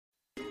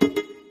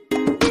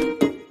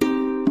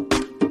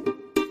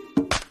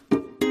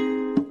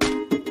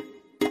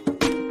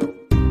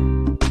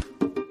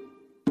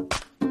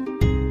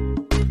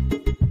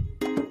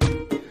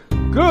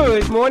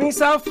morning,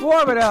 South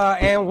Florida,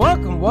 and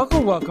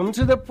welcome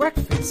to the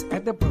breakfast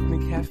at the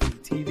Brooklyn Cafe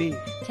TV.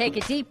 Take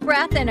a deep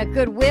breath and a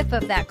good whiff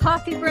of that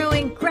coffee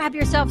brewing. Grab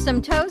yourself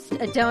some toast,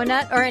 a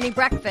donut, or any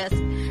breakfast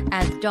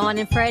as Dawn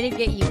and Freddie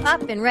get you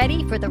up and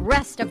ready for the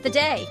rest of the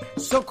day.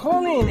 So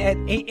call in at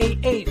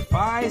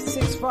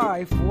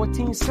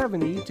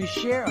 888-565-1470 to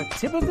share a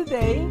tip of the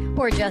day.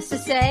 Or just to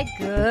say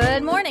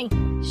good morning.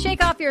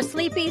 Shake off your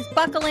sleepies,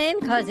 buckle in,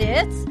 because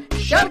it's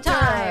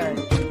showtime.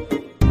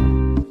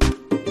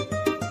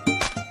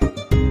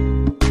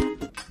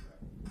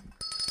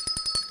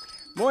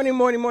 Morning.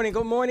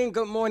 Good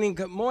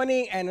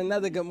morning, and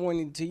another good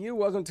morning to you.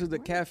 Welcome to the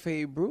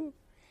Cafe Brew.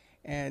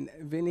 And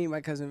Vinny,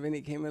 my cousin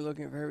Vinny, came in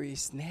looking very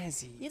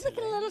snazzy. You're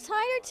looking a little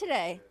tired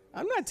today.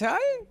 I'm not tired.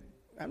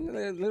 I'm a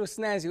little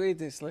snazzy. What do you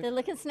think, Slick? They're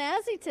looking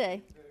snazzy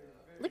today.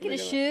 Look at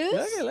his shoes.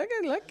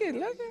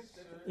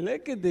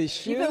 Look at the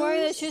shoes. You've been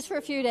wearing those shoes for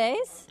a few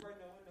days?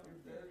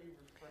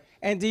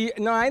 And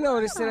I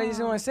noticed it. I just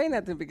didn't want to say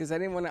nothing because I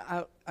didn't want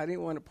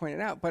to point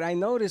it out. But I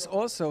noticed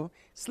also,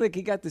 Slick,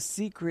 he got the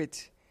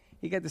secret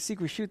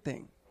shoe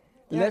thing.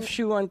 Left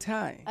shoe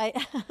untied.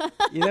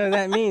 You know what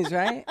that means,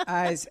 right?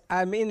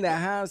 I'm in the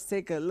house.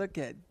 Take a look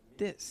at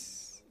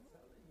this.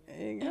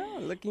 There you go.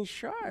 Looking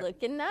sharp.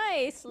 Looking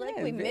nice. Look,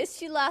 Yeah, we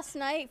missed you last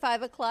night,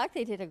 5 o'clock.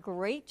 They did a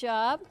great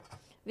job.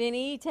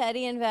 Vinny,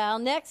 Teddy, and Val.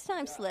 Next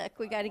time, Slick,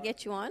 we got to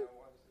get you on. You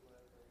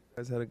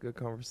guys had a good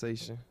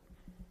conversation.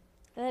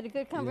 They had a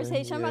good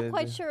conversation. I'm not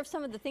quite sure of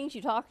some of the things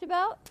you talked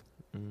about.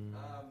 I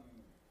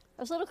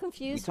was a little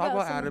confused. We talk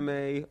about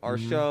anime, our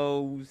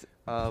shows,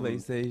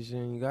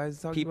 PlayStation. You guys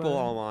talked people about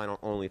online on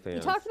OnlyFans. You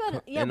talked about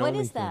it. Yeah, And what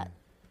is OnlyFans. that?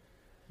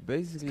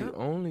 Basically,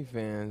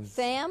 OnlyFans.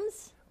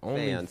 Fams?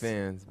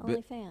 OnlyFans.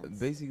 OnlyFans.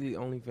 Basically,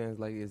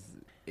 OnlyFans,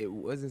 it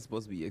wasn't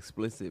supposed to be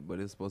explicit, but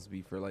it's supposed to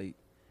be for,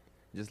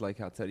 just like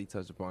how Teddy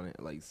touched upon it,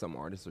 some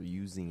artists are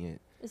using it.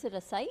 Is it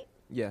a site?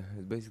 Yeah,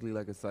 it's basically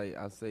like a site.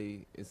 I'll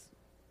say it's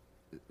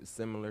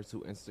similar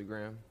to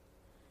Instagram.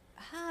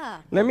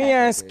 Ah. Let me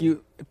ask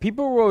you.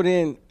 People wrote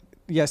in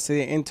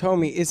yesterday and told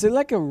me, is it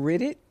like a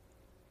Reddit?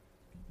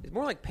 It's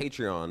more like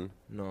Patreon.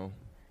 No.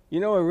 You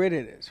know what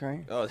Reddit is,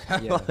 right? Oh,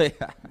 Yeah.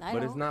 I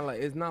But know.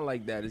 it's not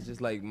like that. It's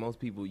just like most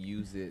people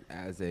use it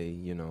as a,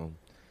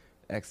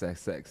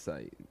 XXX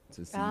site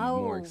to see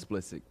more Oh.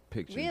 explicit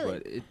pictures.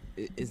 Really?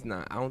 But it's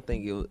not. I don't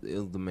think it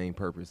was the main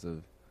purpose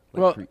of.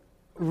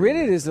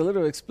 Reddit is a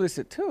little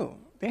explicit too.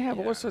 They have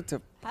all sorts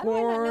of How do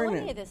I not know porn.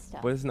 any of this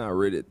stuff? But it's not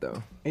Reddit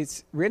though.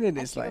 Reddit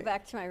I is should go like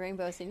back to my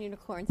rainbows and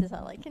unicorns is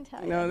all I can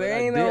tell you. no, But there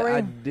ain't no I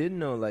ring. did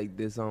know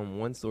this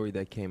one story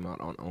that came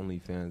out on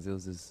OnlyFans. It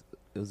was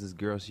this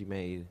girl she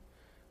made,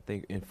 I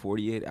think in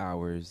 48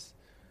 hours,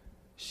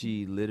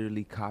 she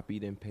literally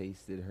copied and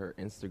pasted her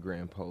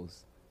Instagram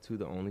post to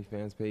the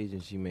OnlyFans page,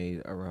 and she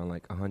made around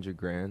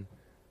 $100,000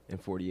 in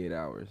 48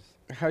 hours.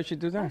 How'd she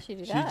do How that? she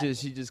do that?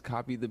 She just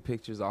copied the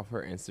pictures off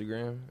her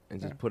Instagram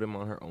and just put them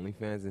on her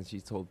OnlyFans, and she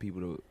told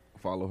people to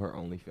follow her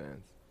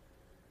OnlyFans.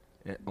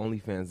 And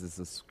OnlyFans is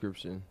a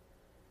subscription,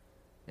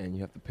 and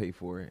you have to pay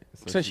for it.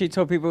 So she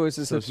told people it was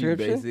a so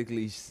subscription? She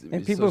basically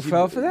And people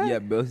fell for that? Yeah,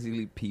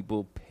 basically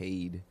people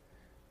paid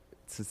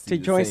to see To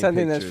the join same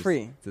something that's pictures,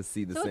 free. to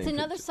see the So same it's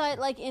another pictures. site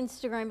like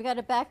Instagram. You got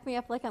to back me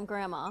up like I'm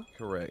grandma.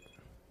 Correct.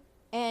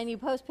 And you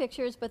post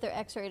pictures, but they're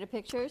X-rated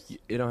pictures.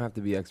 It don't have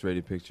to be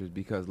X-rated pictures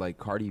because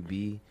Cardi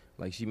B,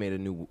 she made a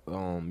new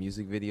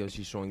music video.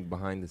 She's showing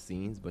behind the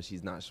scenes, but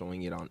she's not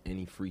showing it on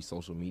any free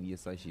social media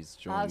site. She's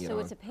showing it So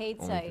on it's a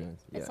paid site. OnlyFans.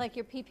 It's Yeah. like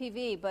your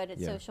PPV, but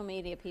it's Yeah. social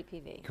media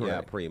PPV. Yeah,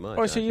 Correct. pretty much.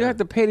 Oh, so you have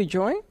to pay to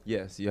join?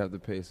 Yes, you have to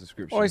pay a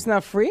subscription. Oh, it's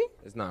not free?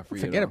 It's not free.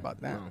 Forget at all. about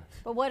that. No.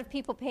 But what if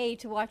people pay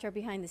to watch our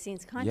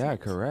behind-the-scenes content? Yeah,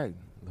 correct.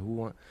 Who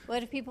want?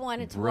 What if people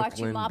wanted to watch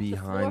you Brooklyn mop the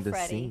floor, behind the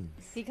Freddie? scenes.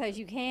 Because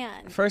you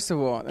can. First of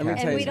all, let me Cafe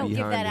tell And you we don't something. give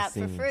behind that the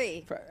out for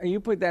scenes. free. You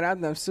put that out,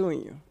 then I'm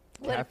suing you.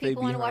 What if Cafe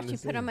people want to behind watch the you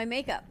put on scenes. my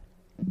makeup?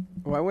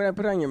 Why would I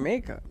put on your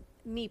makeup?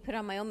 Me put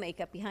on my own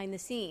makeup behind the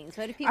scenes.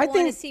 What if people want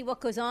to think- see what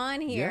goes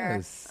on here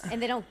Yes.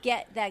 and they don't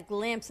get that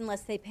glimpse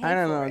unless they pay I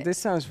don't for know. it? This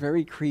sounds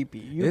very creepy.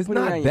 You It's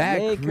putting not on your that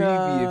creepy if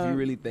makeup. you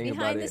really think about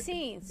Behind it. the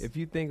scenes. If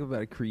you think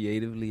about it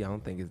creatively, I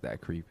don't think it's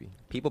that creepy.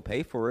 People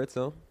pay for it,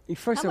 so.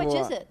 First How of much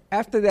all, is it?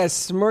 after that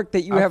smirk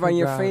that you have on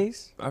your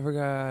face, I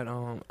forgot.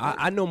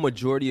 I know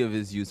majority of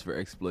it's used for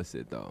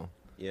explicit though.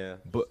 Yeah.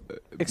 But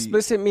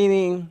explicit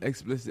meaning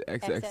explicit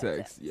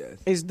XXX. Yes.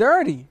 it's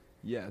dirty.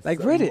 Yes. like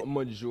so Reddit.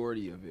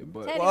 Majority of it,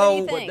 but Teddy, what do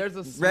you but think? there's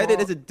a small,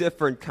 Reddit is a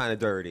different kind of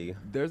dirty.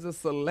 there's a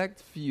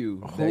select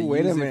few Oh, that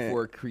wait a use minute. it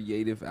for a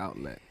creative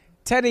outlet.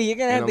 Teddy, you're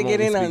gonna have And to I'm get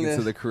only in on speaking to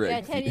this. the correct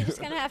Yeah, Ted, few. you're just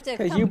going to have to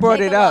 'Cause come you brought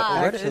take it a up,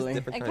 live Reddit is actually.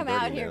 different and kind come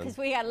of out dirty, here man. because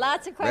we got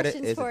lots of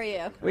questions is- for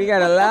you. We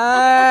got a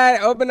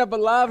lot. Open up a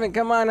love and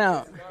come on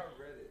out.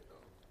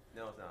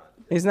 No, it's not.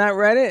 It's not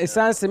Reddit. It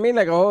sounds to me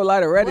like a whole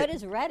lot of Reddit. What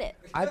is Reddit?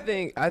 I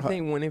think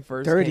when it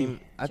first Dirty. came,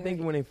 I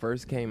think when it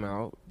first came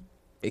out,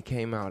 it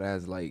came out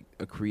as like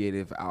a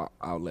creative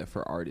outlet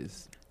for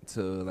artists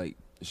to like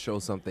show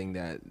something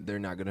that they're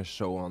not gonna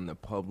show on the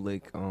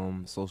public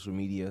social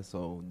media,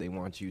 so they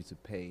want you to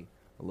pay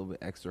a little bit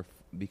extra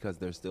because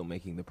they're still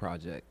making the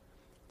project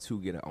to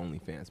get an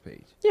OnlyFans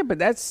page. Yeah, but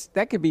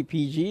that could be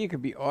PG. It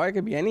could be R. It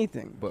could be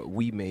anything. But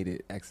we made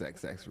it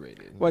XXX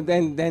rated. Well,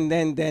 then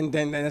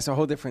that's a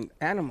whole different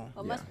animal.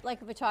 Well,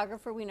 like a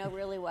photographer we know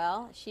really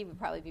well, she would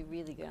probably be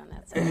really good on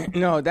that side.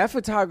 No, that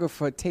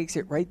photographer takes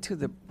it right to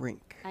the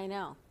brink. I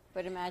know,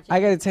 but imagine. I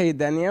got to tell you,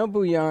 Danielle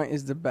Bouillon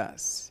is the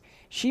best.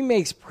 She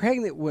makes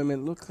pregnant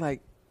women look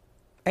like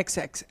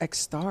XXX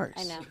stars.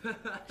 I know.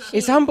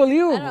 It's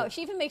unbelievable. I don't know.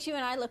 She even makes you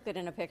and I look good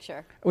in a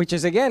picture. Which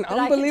is, again, But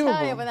unbelievable. I can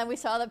tell you, when then we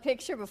saw the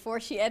picture before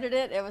she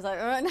edited it was like,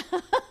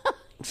 no.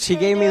 She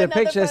Can gave we me do the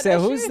another picture. I said,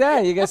 photo who's shoot?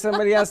 that? You got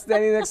somebody else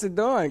standing next to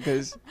Dawn.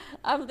 Because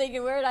I'm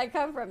thinking, where did I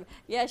come from?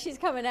 Yeah, she's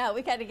coming out.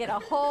 We got to get a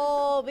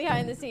whole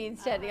behind the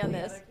scenes study on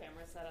this. Other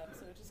camera setup,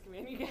 so just give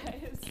me you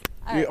guys.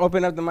 All you right.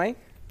 open up the mic.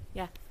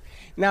 Yeah.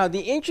 Now, the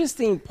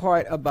interesting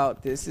part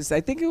about this is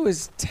I think it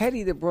was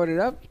Teddy that brought it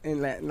up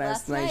in last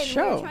night's night, we were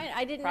show.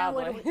 I didn't know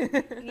what it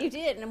was. You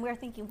did, and we were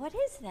thinking, what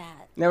is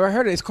that? Never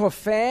heard it. It's called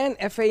Fan,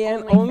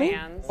 F-A-N,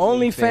 OnlyFans.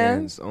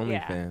 OnlyFans.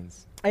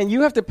 OnlyFans. And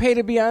you have to pay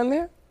to be on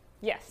there?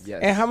 Yes.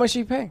 Yes. And how much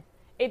you pay?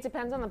 It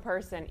depends on the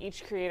person.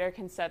 Each creator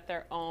can set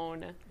their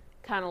own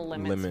kind of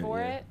limits for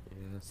yeah. it.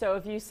 So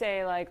if you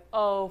say like,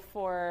 oh,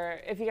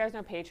 if you guys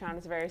know Patreon,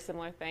 it's a very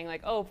similar thing.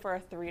 Like, oh, for a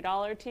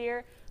 $3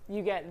 tier,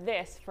 you get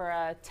this. For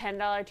a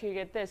 $10 tier, you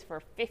get this.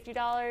 For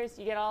 $50,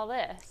 you get all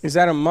this. Is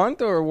that a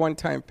month or a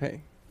one-time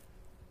pay?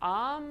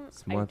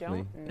 It's monthly. I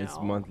don't know. It's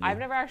monthly. I've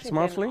never actually It's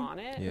monthly? been on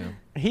it. Yeah.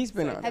 He's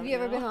been So- on. Have you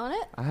ever been on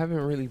it? I haven't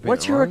really been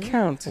What's your on it.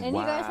 account? And you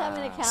guys have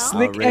an account?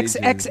 Slick Outrageous.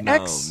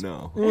 XXX?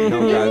 No, Maybe guys,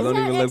 it's don't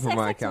not even look for my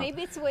XXX. account.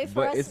 Maybe it's a way for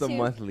But us it's a to-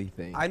 monthly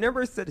thing. I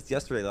never said this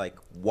yesterday. Like,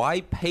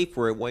 why pay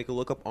for it when you can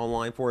look up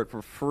online for it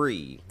for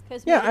free?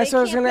 Because Yeah, maybe that's they what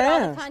I was can't gonna put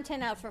all ask. the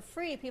content out for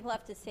free. People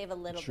have to save a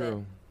little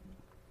True.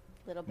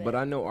 bit. But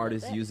I know little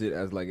artists bit. use it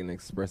as like an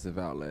expressive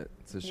outlet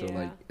to show Yeah.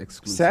 like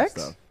exclusive Sex?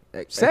 stuff.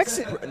 Sex?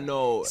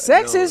 No.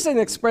 Sex no. is an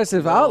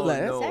expressive No,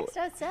 outlet. no. Sex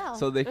does sell.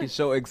 So they can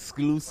show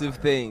exclusive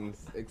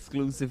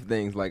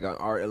things like an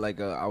art, like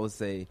I would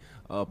say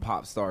a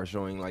pop star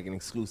showing like an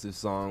exclusive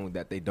song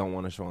that they don't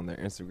want to show on their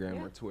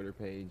Instagram or Twitter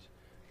page.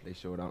 They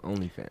show it on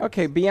OnlyFans.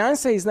 Okay,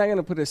 Beyonce is not going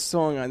to put a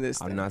song on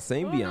this I'm thing. not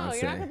saying Well, no, you're not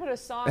Beyonce. gonna put a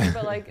song,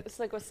 but like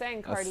Slick was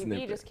saying, Cardi B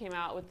snippet. just came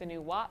out with the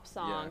new WAP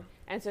song,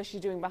 Yeah. and so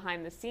she's doing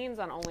behind the scenes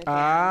on OnlyFans.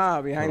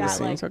 Ah, behind the that,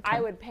 scenes, like, okay. I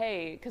would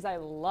pay because I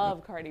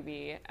love Cardi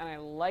B and I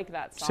like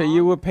that song. So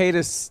you would pay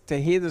to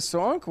hear the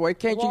song? Why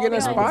can't you get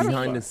on yeah, Spotify?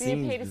 Behind the you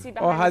scenes pay to view. see Or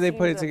behind how the they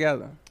put it scenes of-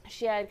 together?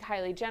 She had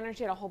Kylie Jenner.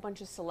 She had a whole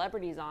bunch of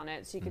celebrities on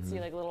it, so you could see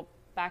like little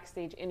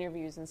backstage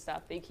interviews and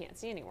stuff that you can't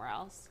see anywhere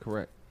else.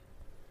 Correct.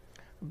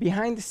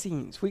 Behind the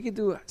scenes. We could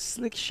do a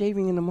slick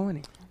shaving in the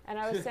morning. And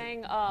I was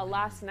saying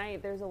last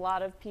night, there's a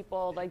lot of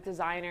people, like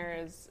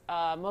designers,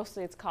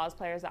 mostly it's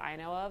cosplayers that I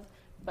know of,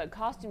 but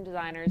costume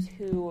designers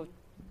who,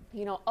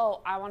 you know,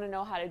 oh, I want to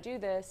know how to do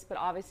this, but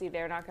obviously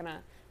they're not going to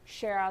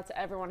share out to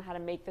everyone how to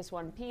make this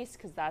one piece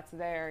because that's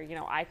their, you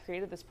know, I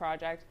created this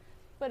project.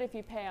 But if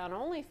you pay on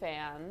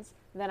OnlyFans,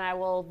 then I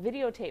will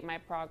videotape my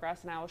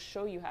progress and I will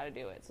show you how to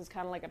do it. So it's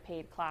kind of like a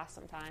paid class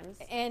sometimes.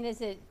 And is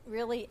it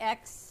really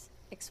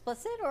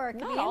explicit or it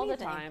can Not be all anything?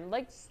 the time.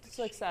 Like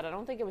Slick said, I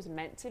don't think it was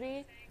meant to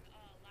be,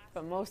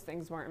 but most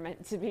things weren't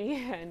meant to be.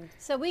 And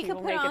So we could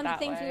people put make it on the that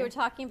things we way. were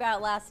talking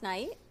about last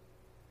night,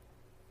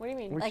 What do you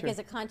mean? Which like are- as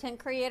a content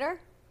creator.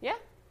 Yeah.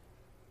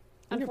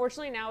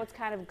 Unfortunately, now it's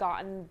kind of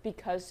gotten,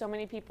 because so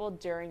many people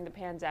during the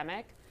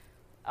pandemic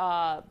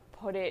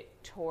put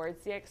it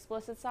towards the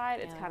explicit side,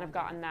 it's kind of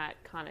gotten that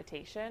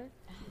connotation.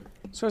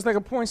 So it's like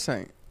a porn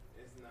site.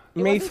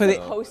 It Made wasn't for the.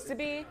 supposed to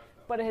be,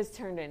 but it has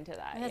turned into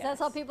that. Because yes.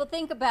 that's all people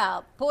think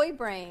about. Boy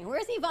brain.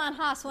 Where's Yvonne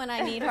Haas when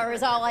I need her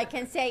is all I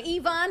can say.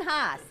 Yvonne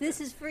Haas, this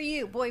is for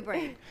you, boy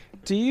brain.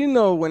 Do you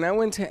know when I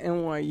went to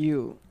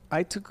NYU,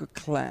 I took a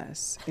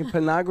class in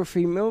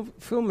pornography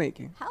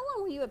filmmaking. How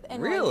long were you at NYU?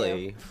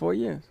 Really? 4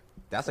 years.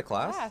 That's a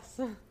class?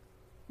 Yes.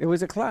 It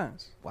was a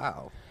class.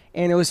 Wow.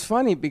 And it was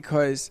funny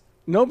because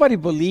nobody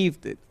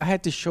believed it. I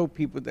had to show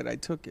people that I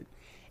took it.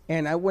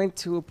 And I went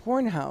to a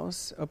porn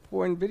house, a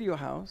porn video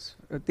house,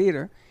 a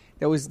theater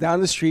that was down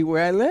the street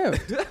where I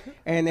lived.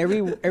 And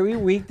every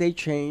week they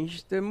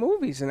changed the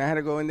movies, and I had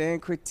to go in there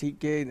and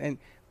critique it. And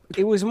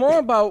it was more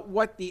about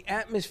what the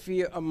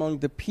atmosphere among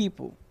the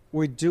people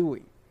were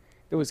doing.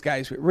 There was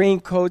guys with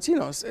raincoats, you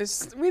know,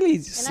 it's really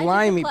And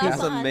slimy I took a people.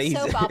 class on amazing.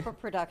 soap opera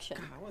production.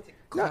 I want to take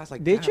a class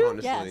like did that, you?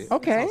 honestly. Yes.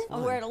 Okay. Sounds On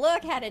fun. where to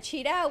look, how to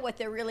cheat out, what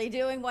they're really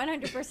doing,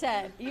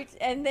 100%.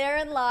 And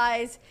therein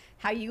lies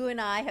how you and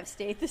I have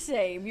stayed the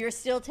same. You're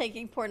still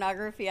taking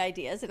pornography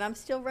ideas, and I'm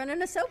still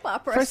running a soap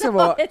opera. First so of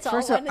all, it's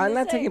all one and I'm the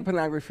not taking same.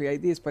 pornography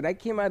ideas, but I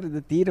came out of the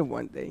theater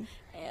one day,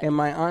 and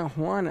my Aunt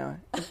Juana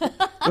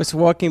was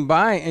walking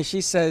by, and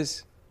she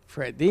says,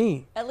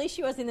 "Freddie." At least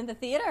she wasn't in the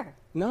theater.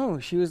 No,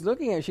 she was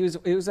looking at.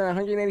 It was on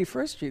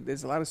 181st Street.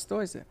 There's a lot of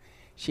stores there.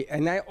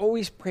 And I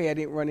always pray I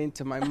didn't run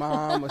into my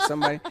mom or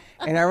somebody.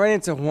 And I ran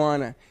into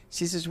Juana.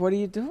 She says, "What are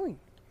you doing?"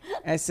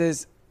 I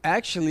says,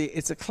 "Actually,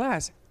 it's a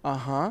class."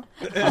 Uh-huh.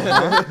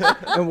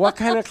 And what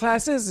kind of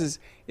class is this?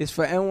 It's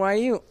for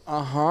NYU.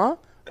 Uh-huh.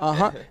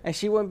 Uh-huh. And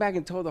she went back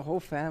and told the whole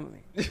family.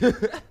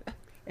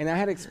 And I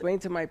had to explain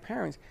to my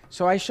parents.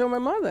 So I showed my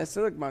mother. I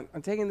said, look, Mom,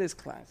 I'm taking this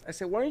class. I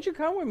said, why don't you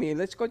come with me?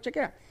 Let's go check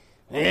it out.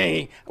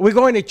 Hey, we're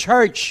going to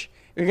church.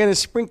 We're going to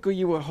sprinkle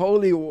you with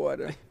holy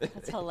water.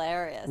 That's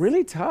hilarious.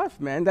 Really tough,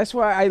 man. That's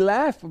why I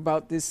laugh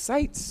about these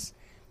sites.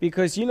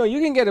 Because, you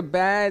can get a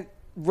bad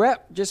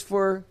rep just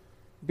for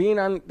being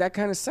on that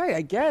kind of site,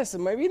 I guess.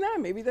 And maybe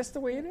not. Maybe that's the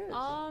way it is.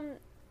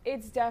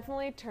 It's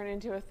definitely turned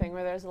into a thing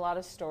where there's a lot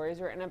of stories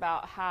written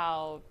about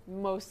how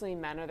mostly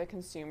men are the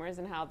consumers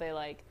and how they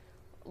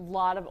a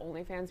lot of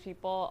OnlyFans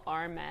people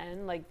are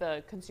men, like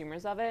the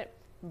consumers of it,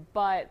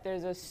 but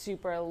there's a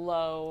super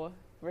low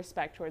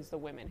respect towards the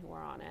women who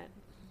are on it.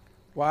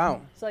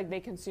 Wow. So they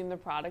consume the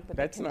product, but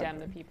That's they not condemn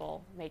the good.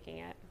 people making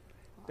it.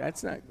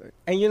 That's not good.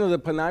 And, the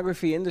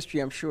pornography industry,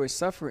 I'm sure, is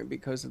suffering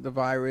because of the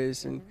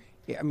virus. And,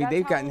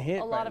 they've gotten hit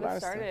a by lot of a lot it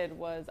of stuff. started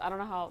was, I don't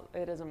know how,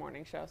 it is a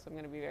morning show, so I'm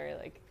going to be very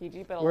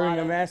PG, but Wearing lot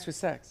a of mask for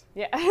sex.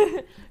 Yeah.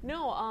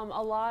 No,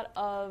 a lot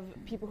of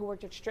people who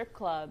worked at strip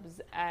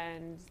clubs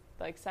and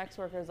sex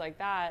workers like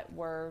that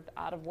were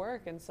out of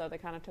work, and so they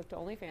kind of took to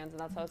OnlyFans, and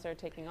that's how it started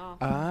taking off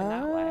in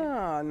that way.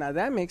 Ah, now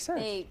that makes sense.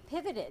 They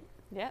pivoted.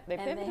 Yeah, they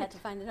And pivoted. they had to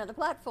find another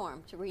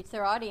platform to reach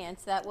their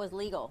audience that was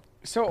legal.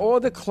 So all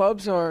the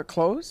clubs are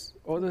closed?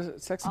 All the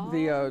sex,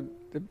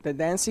 the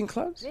dancing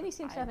clubs? Vinny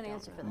seems to have an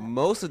answer for that.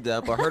 Most of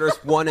them, but I heard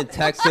there's one in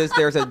Texas.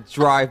 There's a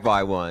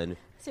drive-by one.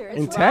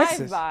 Seriously. In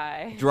Texas?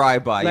 Drive-by.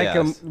 Drive-by, Like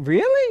yes.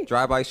 Really?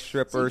 Drive-by So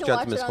stripper, you can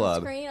watch it gentleman's on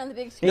club. the screen, on the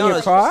big In screen. your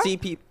No, car?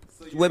 see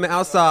women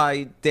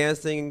outside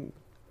dancing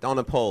on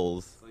the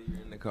poles. So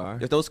you're in the car.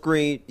 There's no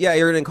screen. Yeah,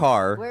 you're in a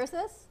car Where's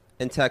this?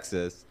 in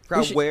Texas. We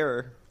Forgot should-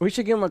 where. We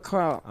should give him a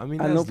call. I mean,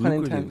 no that's pun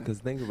lucrative intended. because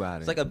think about it.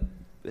 It's like a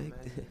big.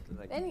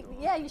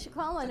 Yeah, you should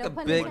call him. No a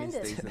pun big-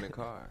 intended. stays in the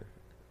car.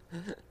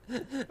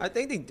 I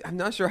think I'm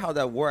not sure how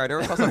that worked. I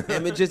never saw some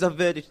images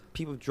of it.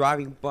 People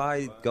driving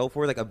by go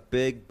for it, like a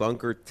big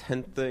bunker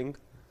tent thing.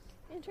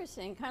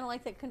 Interesting. Kind of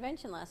like the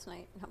convention last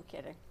night. No, I'm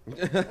kidding.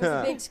 It was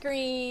a big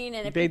screen,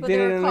 and They people did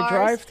there it were in the cars.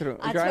 drive-thru,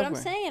 That's what I'm driveway.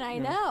 saying. I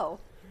know.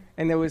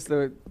 And there was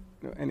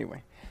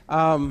anyway.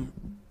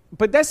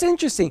 But that's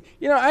interesting.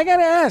 I got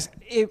to ask,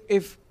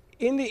 if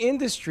in the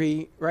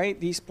industry, right,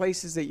 these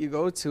places that you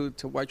go to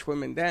watch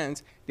women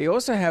dance, they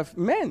also have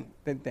men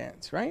that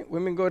dance, right?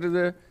 Women go to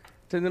the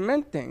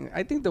men thing.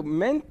 I think the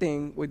men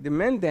thing with the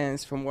men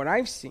dance, from what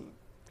I've seen,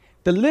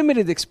 the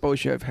limited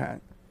exposure I've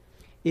had,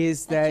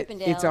 is that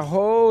it's a Chippendales.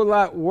 whole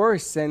lot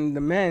worse than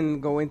the men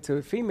go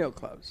into female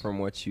clubs. From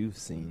what you've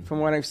seen. From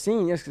what I've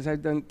seen, yes, because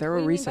I've done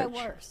thorough What do you mean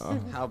research. by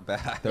worse? How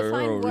bad?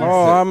 Thorough worse.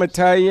 Oh, I'm going to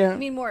tell You you.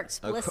 mean more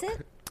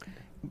explicit?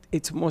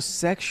 It's more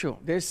sexual.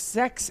 There's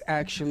sex,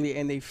 actually,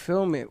 and they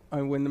film it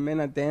when the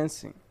men are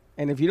dancing.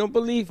 And if you don't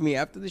believe me,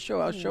 after the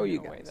show, I'll show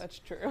you No way, guys. that's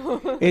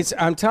true.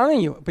 I'm telling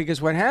you, because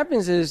what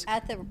happens is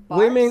At the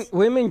bars?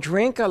 women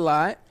drink a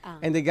lot, Ah.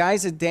 and the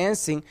guys are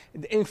dancing.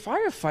 In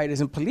firefighters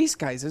and police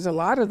guys, there's a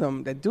lot of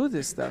them that do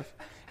this stuff.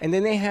 And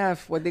then they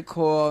have what they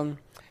call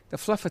the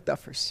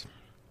fluffer-duffers.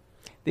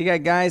 They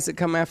got guys that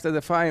come after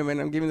the firemen.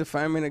 I'm giving the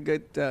firemen a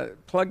good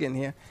plug in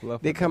here.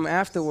 They come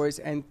afterwards,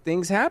 and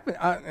things happen.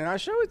 And I'll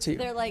show it to you.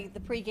 They're like the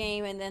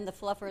pregame, and then the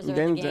fluffers are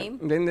Then the game.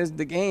 then there's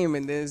the game,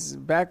 and there's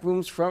back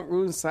rooms, front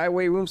rooms,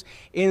 sideway rooms.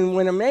 And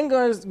when a man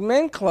goes,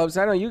 men clubs,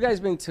 I don't know, you guys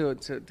been to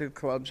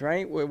clubs,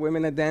 right, where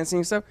women are dancing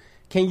and stuff.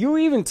 Can you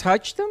even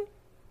touch them?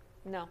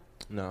 No.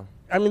 No.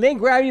 I mean, they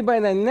grab you by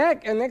the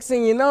neck, and next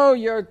thing you know,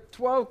 your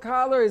 12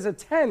 collar is a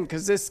 10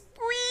 because they're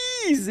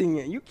squeezing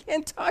it. You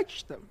can't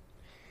touch them.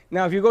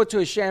 Now, if you go to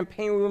a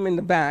champagne room in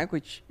the back,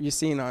 which you're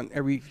seeing on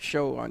every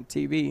show on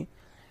TV,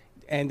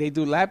 and they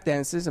do lap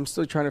dances, I'm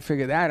still trying to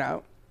figure that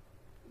out.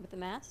 With the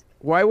mask?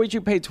 Why would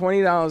you pay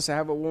 $20 to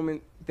have a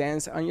woman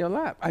dance on your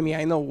lap? I mean,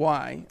 I know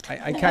why.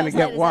 I kind of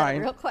get Is why. that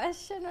a real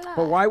question or not?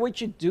 But why would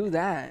you do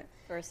that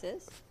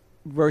Versus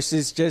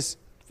versus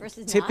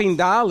tipping not?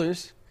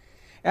 dollars?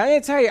 And I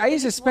gotta tell you, I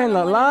used to It's spend a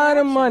one-on-one lot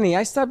of interaction. money.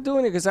 I stopped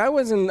doing it because I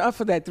wasn't up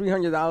for that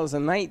 $300 a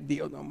night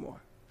deal no more.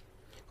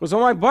 Because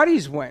all my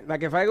buddies went.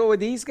 Like if I go with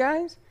these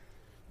guys,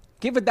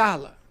 give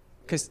 $1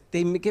 because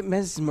they get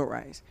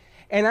mesmerized.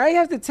 And I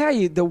have to tell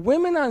you, the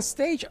women on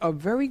stage are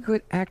very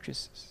good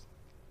actresses.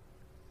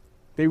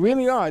 They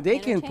really are. They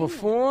can entertainment.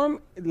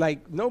 perform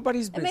like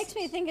nobody's It business. makes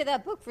me think of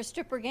that book for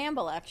Stripper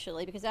Gamble,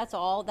 actually, because that's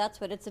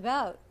what it's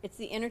about. It's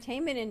the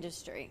entertainment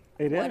industry.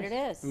 It what is. it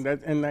is.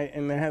 And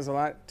that has a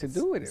lot to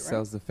do with it, right?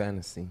 Sells the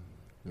fantasy,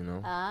 you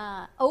know.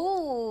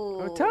 Oh.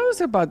 Well, tell us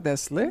about that,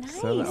 Slick.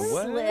 Nice. Sell it. Slick.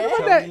 What? What about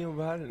Tell that- me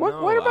about it. what-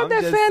 No, what about I'm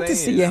that just fantasy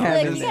saying. you I'm have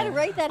Slick, in you just- got to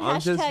write that I'm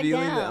just hashtag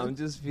feeling down. I'm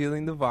just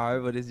feeling the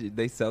vibe, but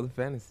they sell the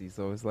fantasy.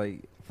 So it's like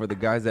for the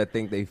guys that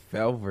think they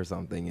fell for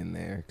something in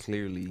there,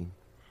 clearly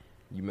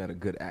you met a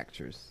good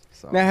actress.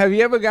 So Now, have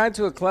you ever gone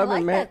to a club I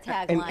and like met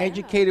that an tagline.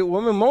 educated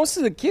woman? Most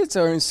of the kids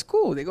are in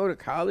school. They go to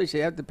college. They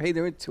have to pay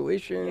their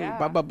tuition, Yeah.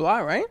 blah, blah, blah,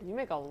 right? You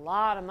make a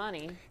lot of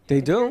money. They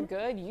If you're do.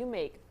 good, you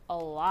make a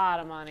lot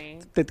of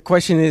money. The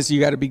question is, you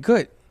got to be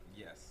good,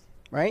 yes,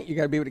 right? You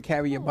got to be able to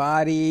carry your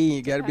body.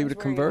 You got to be able to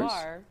Depends where you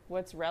converse. are,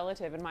 what's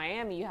relative. In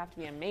Miami, you have to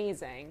be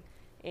amazing.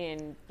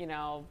 In,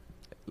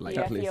 like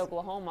EFE, please.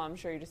 Oklahoma, I'm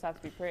sure you just have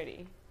to be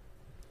pretty.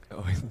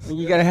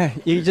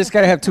 You just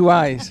gotta have 2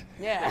 eyes.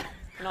 Yeah.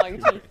 And all your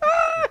teeth.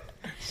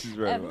 She's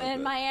right And about in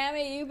that.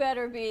 Miami, you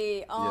better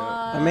be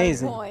on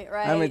Amazing. point,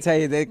 right? I'm gonna tell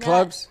you, the Not-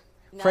 clubs.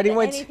 not Freddie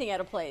went. anything out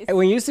of place. And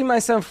when you see my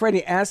son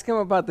Freddie, ask him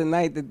about the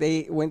night that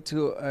they went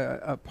to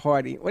a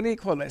party. What do you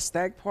call it? A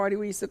stag party?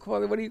 We used to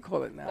call it. What do you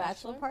call it now?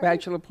 Bachelor party?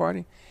 Bachelor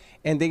party.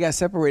 And they got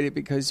separated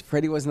because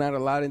Freddie was not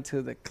allowed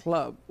into the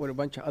club with a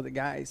bunch of other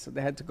guys, so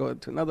they had to go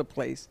to another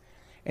place.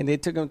 And they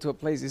took him to a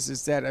place. He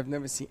says, "Dad, I've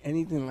never seen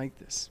anything like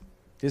this.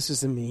 This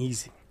was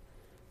amazing.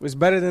 It was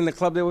better than the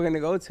club they were going to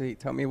go to." He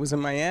told me it was in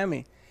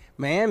Miami.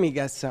 Miami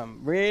got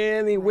some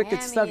really wicked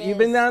Miami stuff. You've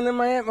been is- down to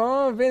Miami?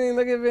 Oh, Vinny,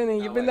 look at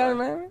Vinny. You've been I down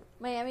to are. Miami?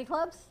 Miami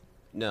clubs?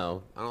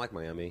 No, I don't like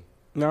Miami.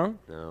 No?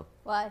 No,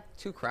 Why?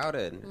 too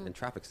crowded and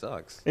traffic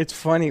sucks. It's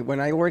funny. When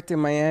I worked in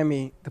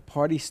Miami, the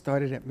party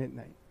started at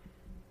midnight.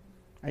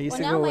 I used Well,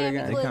 to now go with a Miami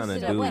guy. They closes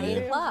kinda at do, what, yeah. 8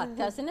 o'clock,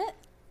 doesn't it?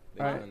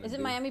 Right. Is it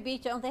Miami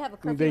Beach? Don't they have a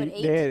curfew They,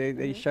 at 8?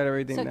 they shut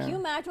everything So down. can you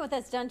imagine what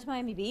that's done to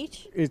Miami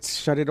Beach? It's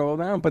shut it all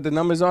down. But the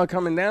numbers are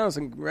coming down, so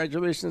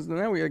congratulations to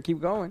them. We got to keep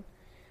going.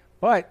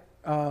 But,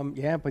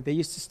 but they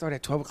used to start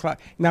at 12 o'clock.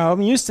 Now,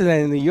 I'm used to that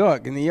in New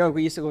York. In New York,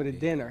 we used to go to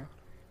dinner,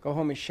 go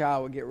home and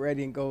shower, get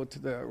ready, and go to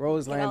the Get all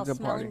Roseland smelling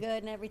party.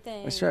 good and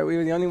everything. That's right. We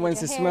were the only Get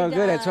ones your that hair smell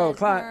good at done, 12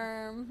 o'clock.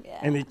 perm, yeah.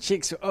 And the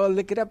chicks, oh,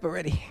 lick it up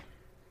already.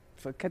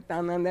 For cut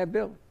down on that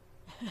bill.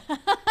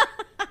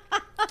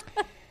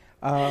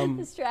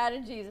 The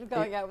strategies of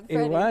going out with It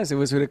Freddie.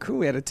 was with a crew.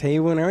 We had a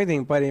table and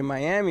everything. But in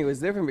Miami, it was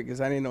different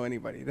because I didn't know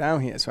anybody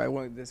down here. So I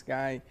went with this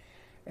guy,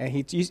 and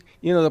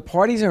the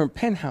parties are in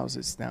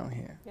penthouses down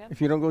here. Yeah.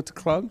 If you don't go to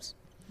clubs,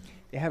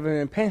 they have it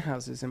in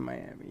penthouses in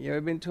Miami. You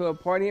ever been to a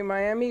party in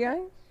Miami, guys?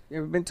 You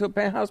ever been to a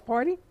penthouse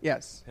party?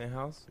 Yes.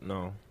 Penthouse?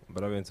 No,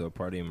 but I've been to a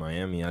party in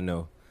Miami. I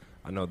know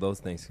those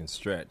things can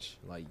stretch.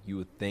 Like you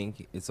would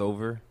think it's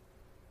over.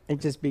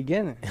 It's just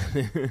beginning.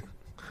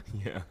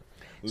 Yeah.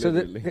 So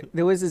literally.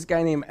 there was this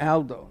guy named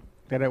Aldo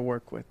that I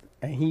work with,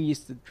 and he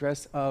used to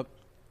dress up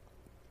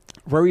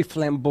very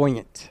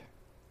flamboyant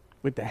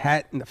with the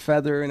hat and the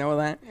feather and all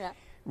that. Yeah.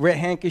 Red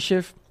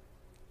handkerchief.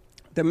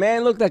 The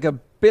man looked like $1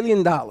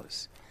 billion.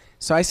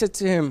 So I said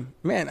to him,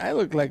 "Man, I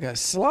look like a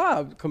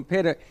slob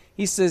compared to."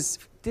 He says,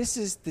 "This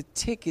is the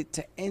ticket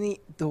to any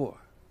door."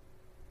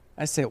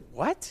 I said,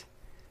 "What?"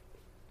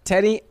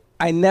 Teddy,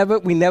 we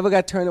never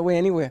got turned away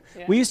anywhere.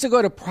 Yeah. We used to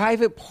go to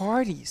private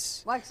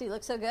parties. Why? 'Cause he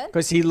looks so good?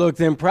 Because he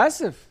looked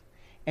impressive.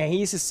 And he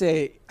used to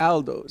say,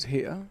 "Aldo's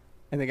here."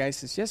 And the guy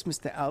says, "Yes,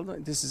 Mr. Aldo.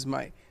 This is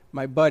my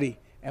buddy."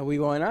 And we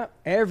went up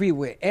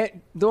everywhere. At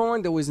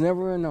dawn, there was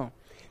never a no.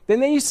 Then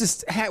they used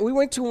to, we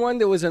went to one,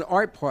 there was an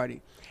art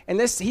party. And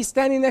he's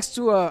standing next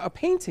to a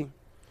painting.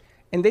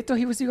 And they thought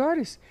he was the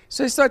artist.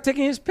 So they started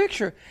taking his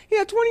picture. He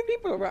had 20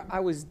 people around. I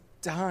was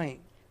dying.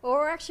 Well,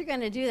 we're actually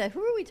going to do that.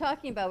 Who are we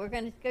talking about? We're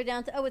going to go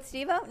down to, it's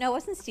Steve-O? No, it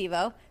wasn't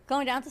Steve-O.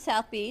 Going down to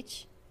South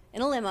Beach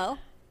in a limo.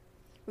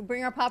 We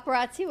bring our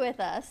paparazzi with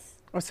us.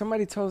 Oh,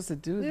 somebody told us to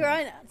do We that. were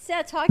on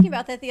set talking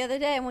about that the other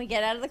day, and we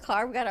get out of the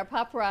car, we got our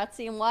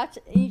paparazzi, and watch,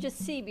 and you just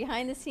see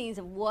behind the scenes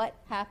of what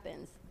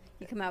happens.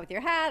 You come out with your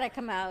hat, I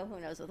come out,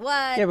 who knows with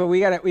what. Yeah, but we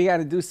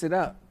gotta deuce it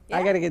up. I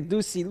Yeah. gotta get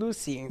Deucey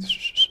Lucy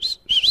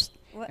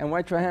and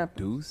watch what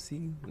happens.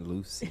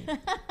 Lucy.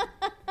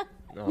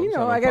 No, You I'm know,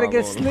 trying I to gotta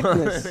get follow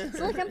along. slickness.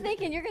 So look, I'm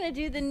thinking you're going to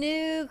do the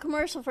new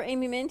commercial for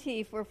Amy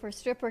Minty for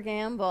Stripper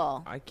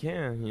Gamble. I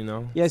can, you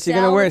know. Yes, you're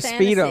Sell gonna wear a the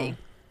Speedo. fantasy.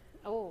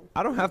 Oh,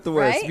 I don't have to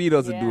wear Right? a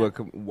Speedo to do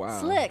Yeah. wow.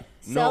 Slick.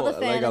 Sell no, the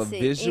fantasy. Like a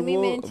visual, Amy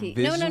Minty.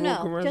 No, visual no,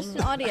 commercial? just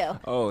an audio.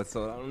 Oh,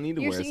 so I don't need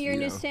to Your, wear a your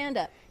new Speedo.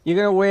 stand-up. You're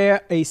gonna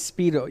wear a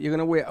Speedo. You're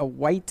gonna wear a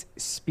white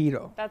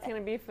Speedo. that's going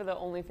to be for the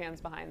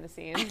OnlyFans behind the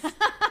scenes. Just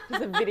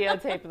a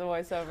videotape of the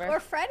voiceover. Or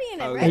Freddie in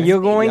it, Okay. right? And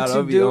you're going Yeah, to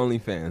that'll be do.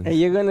 OnlyFans. And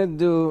you're gonna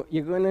do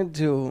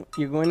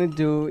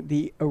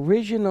the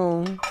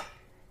original.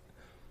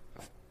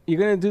 You're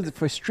gonna do the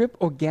for strip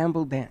or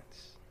gamble dance.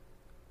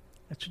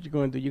 That's what you're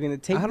gonna do. You're gonna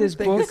take I don't this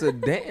think book. it's a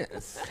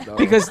dance. though.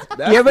 Because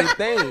that's you ever- the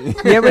thing.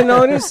 You ever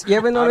notice? You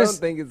ever notice?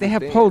 think it's they a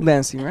have dance. pole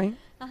dancing, right?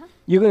 Uh-huh.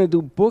 You're gonna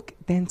do book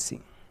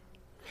dancing.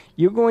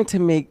 You're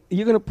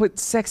gonna put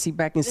sexy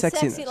back in The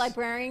sexiness. sexy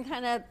librarian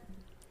kind of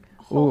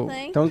whole Ooh,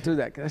 thing. don't do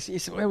that. 'Cause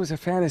it was a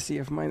fantasy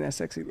of mine, that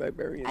sexy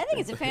librarian. I think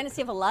it's a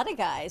fantasy of a lot of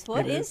guys.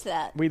 What It is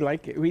that? We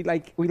like it. We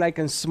like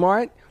them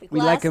smart. The We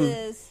like them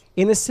glasses.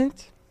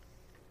 innocent.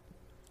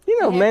 You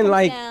know, Hair men comes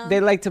like down. they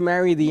like to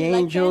marry the You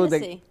like angel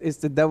that fantasy. is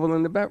the devil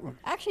in the bedroom.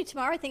 Actually,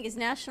 tomorrow I think is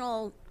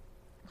National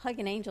Hug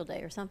an Angel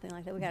Day or something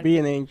like that. We got Be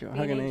an angel, Be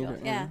hug an an angel.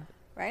 angel. Yeah.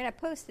 Right. I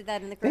posted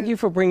that in the group Thank you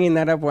for bringing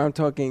that up while I'm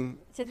talking.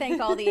 to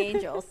thank all the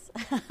angels.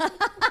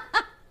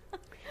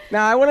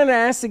 Now, I wanted to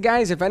ask the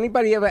guys if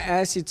anybody ever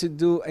asked you to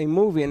do a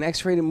movie, an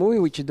X-rated movie,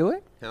 would you do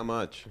it? How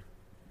much?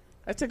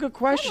 That's a good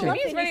question. love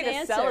He's ready to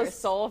These sell his answers.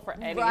 soul for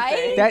anything.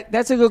 Right?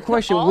 That's a good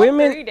question. All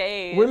 3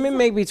 days. Women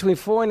make between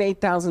 $4,000 and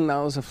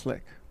 $8,000 a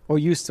flick, or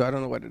used to. I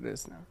don't know what it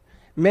is now.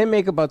 Men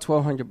make about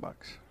 $1,200.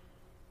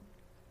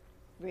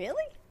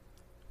 Really?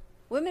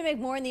 Women make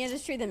more in the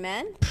industry than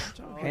men?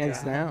 Hands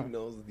Who down.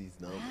 knows these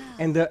numbers?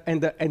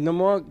 And the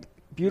more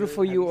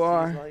beautiful Have you seen his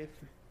are, life?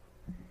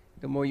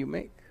 the more you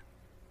make.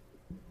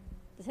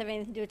 Does it have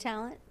anything to do with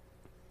talent?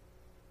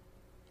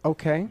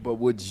 Okay. But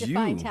would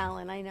Define you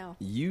talent, I know.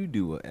 you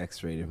do an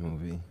X-rated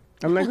movie?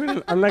 I'm not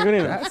good. I'm not good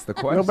enough. That's the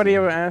question. Nobody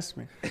ever asked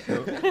me.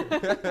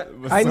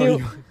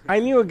 I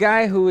knew a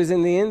guy who was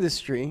in the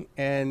industry,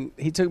 and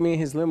he took me in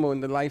his limo in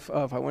the life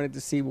of. I wanted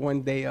to see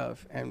one day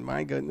of, and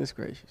my goodness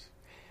gracious,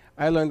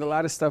 I learned a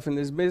lot of stuff in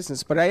this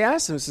business. But I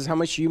asked him, "Says how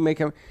much do you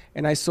make?"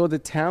 And I saw the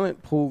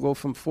talent pool go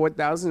from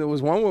 4,000. There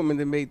was one woman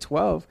that made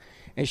 12,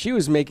 and she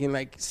was making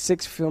like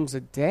 6 films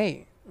a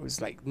day. It was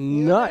like You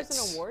know, nuts.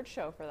 there's an award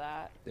show for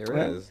that. There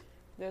Yeah. it is.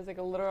 There's like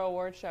a literal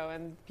award show,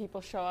 and people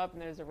show up,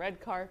 and there's a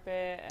red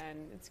carpet,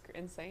 and it's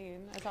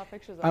insane. I saw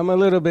pictures of I'm it. a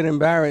little bit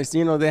embarrassed.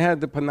 You know, they had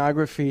the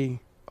pornography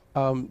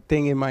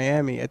thing in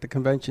Miami at the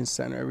convention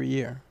center every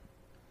year.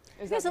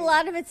 Is Because that a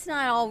lot of it's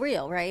not all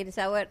real, right? Is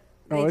that what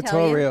they Oh, it's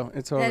tell all you? real.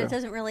 It's all that real. it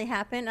doesn't really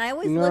happen. I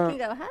always No. look and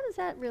go, how does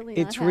that really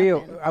It's not real.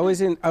 happen?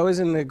 I was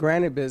in the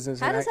granite business.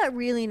 How and does that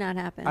really not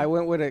happen? I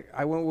went with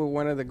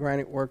one of the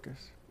granite workers.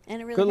 and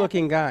it really Good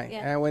looking guy. Yeah.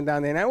 And I went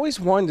down there, and I always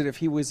wondered if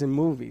he was in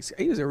movies.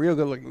 He was a real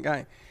good looking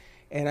guy.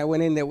 And I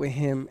went in there with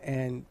him,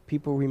 and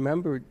people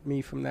remembered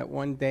me from that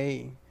one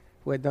day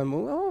who had done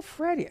movie. Oh,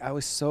 Freddie. I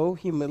was so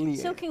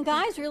humiliated. So can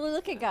guys really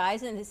look at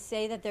guys and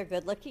say that they're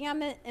good looking?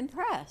 I'm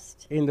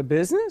impressed. In the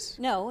business?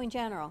 No, in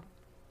general.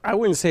 I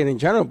wouldn't say it in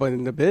general, but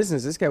in the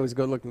business, this guy was a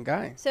good looking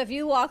guy. So if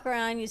you walk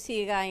around, you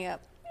see a guy, and you go,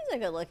 he's a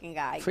good looking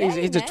guy. He's,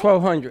 Yay, he's a man.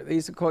 1200. They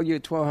used to call you a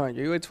 1200.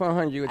 You were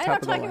 1200, you were I'm top not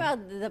of the talking line.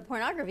 about the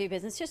pornography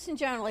business, just in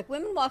general. Like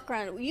women walk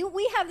around.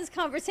 We have this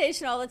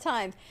conversation all the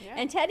time, Yeah.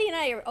 and Teddy and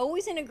I are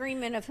always in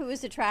agreement of who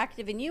is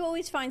attractive, and you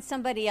always find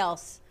somebody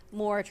else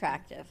more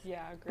attractive,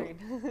 Yeah, agreed.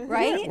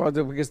 right? Well,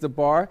 because the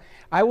bar,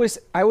 I was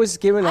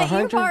given Your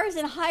 100. bar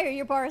isn't higher.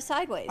 Your bar is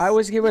sideways. I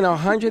was given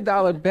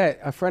 $100 bet.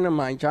 A friend of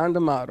mine, John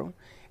D'Amato,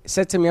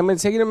 said to me, "I'm going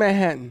to take you to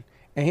Manhattan,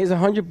 and here's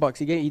 $100."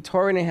 He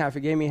tore it in half. He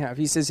gave me half.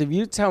 He says, "If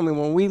you tell me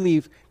when we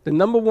leave the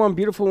number one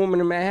beautiful woman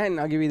in Manhattan,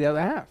 I'll give you the other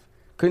half."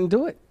 Couldn't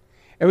do it.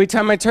 Every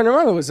time I turned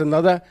around, there was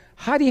another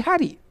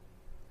hottie.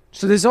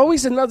 So there's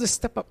always another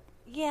step up.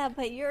 Yeah,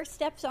 but your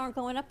steps aren't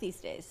going up these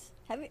days.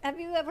 Have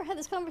you ever had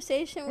this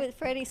conversation with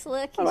Freddie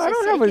Slick? Oh, He's I just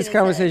don't have shaking this his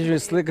conversation head.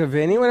 with Slicker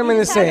Vinny. What am I He going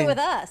to just had say? it with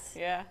us.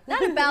 Yeah.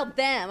 Not about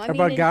them. I mean,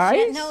 About in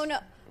guys?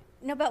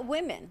 No, about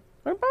women.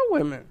 What about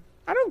women?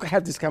 I don't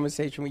have this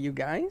conversation with you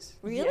guys.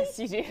 Really? Yes,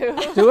 you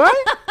do. Do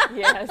I?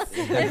 Yes.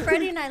 And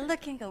Freddie and I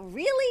look and go,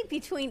 really?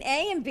 Between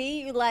A and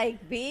B, you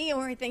like B, and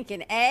we're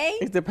thinking A?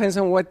 It depends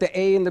on what the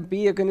A and the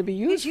B are going to be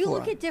used Because you for.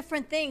 look at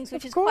different things,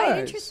 which Of is quite course.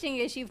 interesting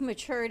as you've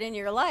matured in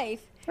your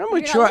life. I'm You're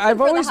not mature. looking I've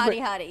for the always been.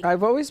 hottie-hottie.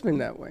 I've always been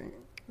that way.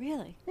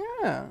 Really?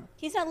 Yeah.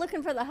 He's not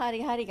looking for the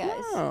hottie guys.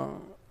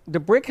 No. The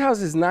brick house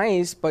is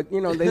nice, but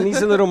you know, there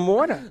needs a little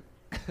mortar.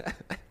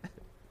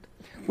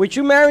 Would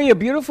you marry a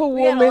beautiful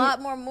We got a woman?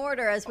 lot more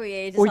mortar as we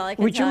age, is all I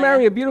can Would you tell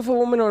marry ya. a beautiful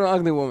woman or an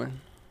ugly woman?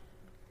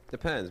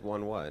 Depends.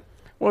 One what?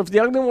 Well, if the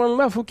ugly one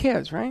left, who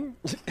cares, right?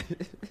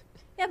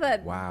 Yeah,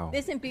 but Wow.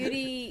 isn't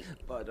beauty...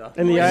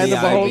 In the Well, eye of the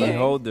yeah, beholder.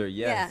 Beholder,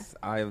 yes.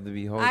 Eye of the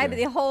beholder. I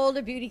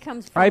behold, beauty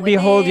comes from I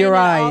behold your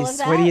within, and all of eyes.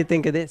 What do you that.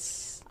 think of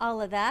this? All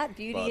of that.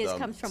 Beauty But,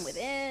 comes from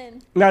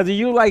within. Now, do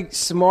you like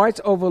smarts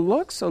over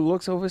looks or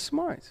looks over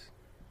smarts?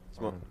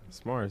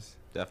 Smarts.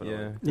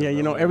 Definitely. Yeah,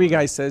 you know, every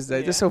guy says that.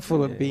 Yeah. They're so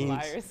full of Yeah. beans.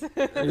 Liars.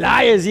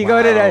 Liars. You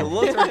go to The the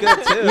looks are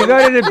good too. you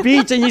go to the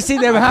beach and you see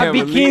them hot can't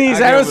believe-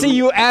 bikinis. I I don't can't see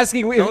you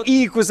asking if Don't-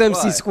 E equals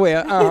MC what?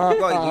 square.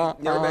 Well,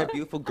 you never met a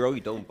beautiful girl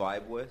you don't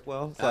vibe with?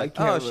 Well, it's I like,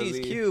 can't oh, she's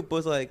believe- cute, but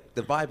it's like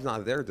the vibe's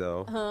not there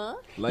though. Huh?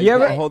 Like You you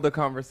ever- can't hold the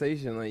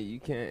conversation. Like you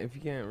can't if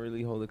you can't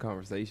really hold the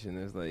conversation.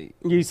 There's like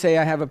You say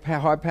I have a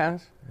hard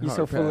pass. You're so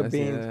hard full of pass,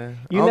 beans. yeah.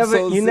 You I'm never,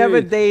 so you never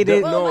serious.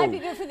 dated. Well, No. it might be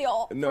good for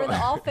the No. for the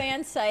all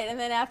fan site, and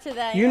then after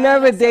that, You know,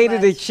 never not so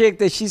dated a much. chick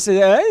that she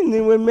said, I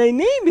knew what my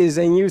name is.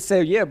 And you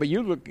said, yeah, but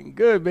you looking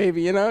good,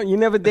 baby. You know, you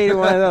never dated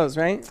one of those,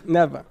 right?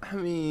 Never. I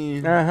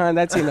mean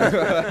That's enough.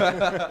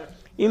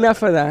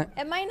 Enough of that.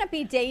 It might not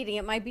be dating;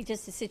 it might be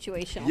just a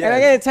situational. Yeah. And I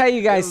gotta tell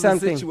you it guys was a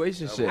something.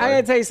 situation shit. I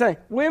gotta tell you something.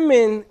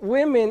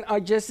 Women are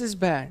just as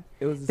bad.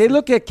 It was a They sit-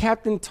 look at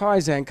Captain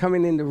Tarzan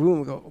coming in the room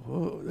and go,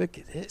 whoa, look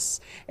at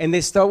this. And they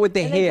start with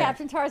their And then hair.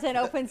 Captain Tarzan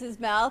opens his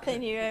mouth,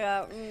 and you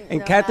go, And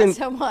no, Captain- not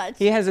so much.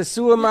 He has a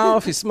sewer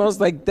mouth. He smells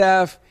like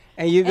death.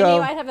 And you And he go,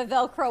 might have a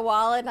Velcro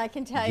wallet, I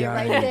can tell you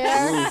right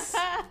Yikes.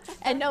 there.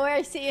 And no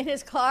AC in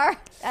his car.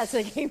 That's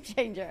a game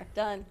changer.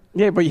 Done.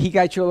 yeah, but he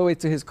got you all the way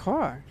to his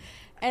car.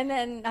 And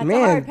then at the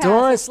Man, hard pass,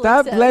 Dawn, as Flip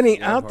stop says.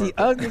 letting out the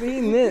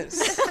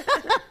ugliness.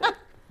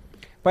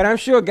 But I'm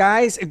sure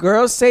guys,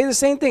 girls say the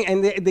same thing.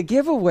 And the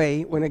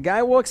giveaway, when a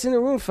guy walks in the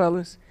room,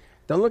 fellas,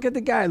 don't look at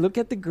the guy, look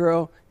at the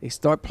girl. They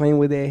start playing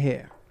with their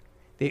hair.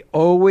 They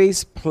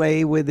always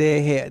play with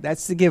their hair.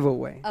 That's the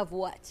giveaway. Of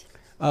what?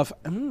 Of,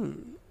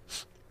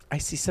 I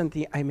see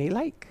something I may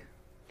like.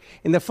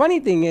 And the funny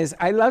thing is,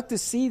 I love to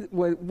see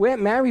where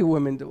married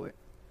women do it.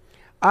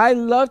 I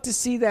love to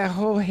see that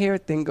whole hair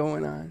thing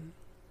going on.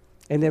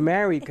 And they're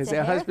married because It's a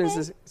their hair husbands,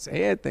 thing? it's a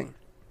hair thing.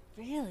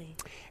 Really?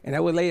 And I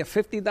would lay a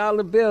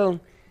 $50 bill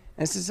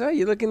and says, oh,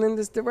 you're looking in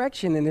this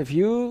direction. And if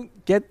you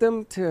get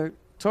them to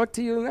talk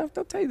to you enough,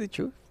 they'll tell you the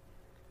truth.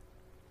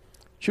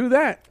 True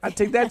that. I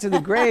take that to the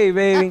grave,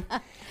 baby.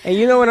 And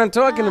you know what I'm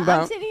talking I'm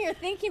about. sitting here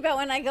thinking about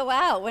when I go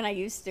out, when I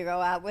used to go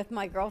out with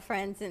my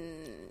girlfriends,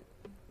 and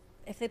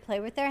if they play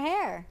with their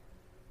hair.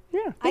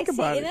 Yeah, think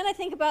about And it. then I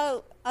think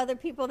about other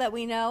people that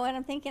we know, and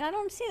I'm thinking, I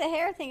don't see the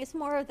hair thing. It's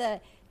more of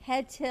the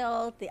head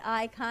tilt, the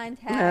eye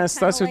contact. Yeah, it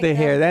starts with the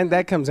hair.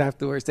 That comes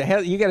afterwards. The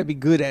hell, you got to be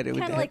good at it with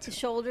Kind the of head like the tilt.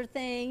 shoulder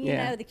thing,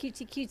 Yeah. you know, the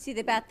cutesy,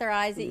 they bat their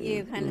eyes at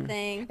you kind of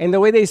thing. And the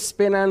way they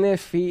spin on their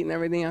feet and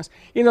everything else.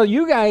 You know,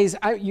 you guys,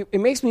 it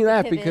makes me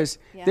laugh pivot, because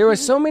yeah. there are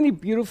so many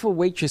beautiful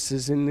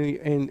waitresses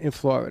in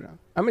Florida.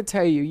 I'm gonna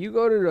tell you, you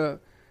go to the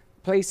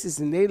places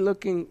and they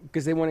looking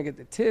because they want to get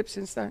the tips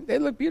and stuff. They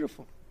look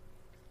beautiful.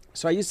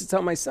 So I used to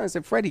tell my son, I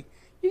said, Freddie,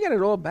 you got it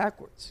all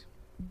backwards.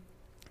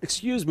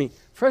 Excuse me.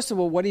 First of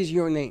all, what is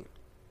your name?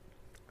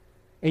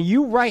 And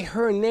you write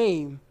her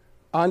name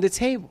on the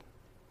table.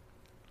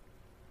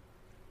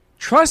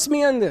 Trust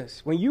me on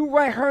this. When you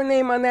write her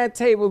name on that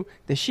table,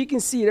 that she can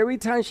see it every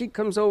time she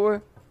comes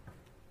over,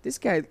 this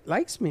guy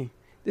likes me.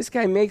 This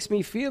guy makes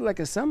me feel like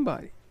a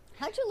somebody.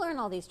 How'd you learn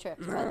all these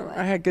tricks, by the way?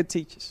 I had good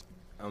teachers.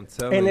 I'm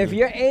telling And you. if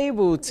you're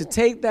able to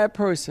take that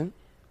person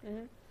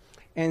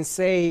and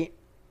say,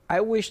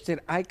 I wish that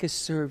I could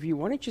serve you.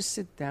 Why don't you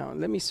sit down?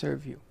 Let me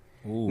serve you.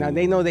 Now,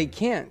 they know they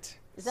can't.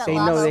 Is that They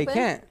lock know they open?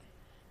 can't.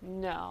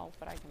 No,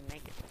 but I can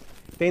make it.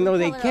 They know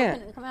they Pull it can't.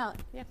 open and come out.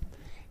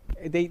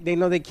 They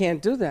know they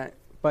can't do that.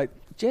 But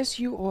just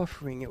you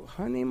offering it with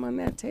her name on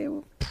that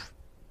table.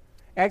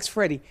 Ask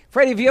Freddie.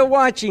 Freddie, if you're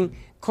watching,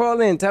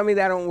 call in. Tell me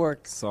that don't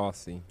work.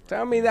 Saucy.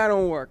 Tell me that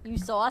don't work. You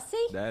saucy?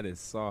 That is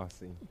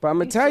saucy. But I'm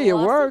going You to tell you, it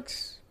saucy?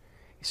 works.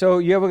 So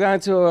you ever gone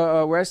to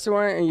a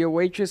restaurant and your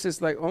waitress is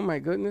like, oh, my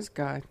goodness,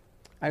 God.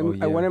 I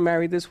yeah. want to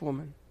marry this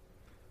woman.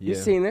 Yeah.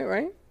 You've seen it,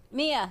 right?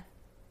 Mia.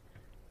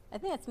 I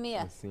think that's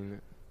Mia. I've seen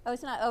it. Oh,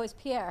 it's not. Oh, it's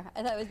Pierre.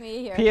 I thought it was Mia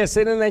here. Pia,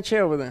 sit in that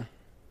chair over there.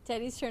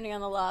 Teddy's turning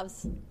on the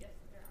lobs.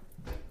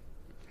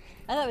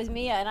 I thought it was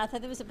Mia, and I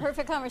thought it was a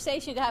perfect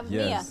conversation to have with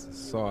Yes,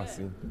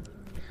 saucy.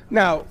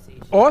 Now,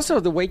 also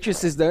the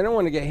waitresses, they don't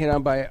want to get hit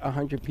on by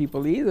 100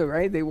 people either,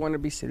 right? They want to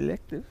be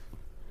selective.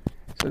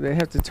 So they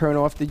have to turn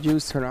off the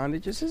juice, turn on the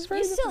juice. It's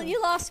very different.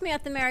 You lost me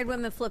at the married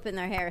women flipping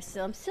their hair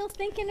still. I'm still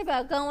thinking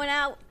about going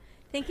out,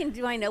 thinking,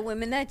 do I know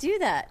women that do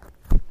that?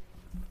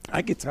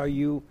 I could tell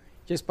you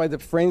just by the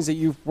friends that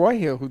you've brought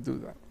here who do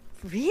that.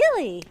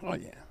 Really? Oh,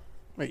 yeah.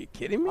 Are you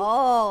kidding me?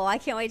 Oh, I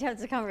can't wait to have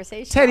this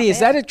conversation. Teddy, off is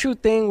that air. a true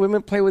thing?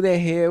 Women play with their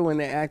hair when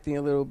they're acting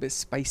a little bit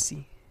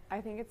spicy. I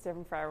think it's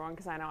different for everyone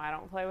because I know I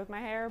don't play with my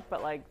hair,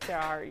 but like there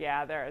are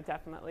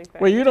definitely things.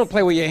 Well, you don't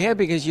play with your hair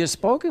because you're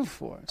spoken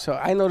for. So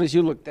I noticed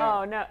you look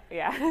down. Oh no,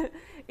 yeah.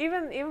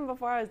 even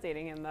before I was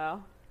dating him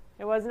though,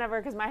 it was never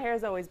because my hair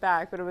is always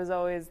back, but it was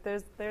always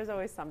there's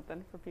always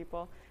something for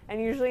people.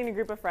 And usually in a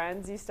group of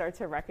friends, you start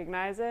to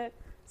recognize it.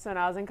 So when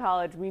I was in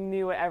college, we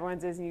knew what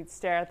everyone's is, and you'd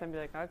stare at them and be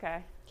like,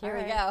 okay, Here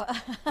all we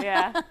right. go.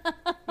 Yeah,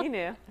 you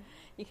knew.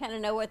 You kind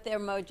of know what their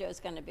mojo is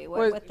going to be,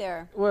 Well, what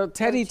their. Well,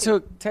 Teddy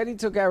go-to.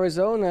 took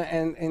Arizona,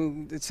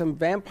 and some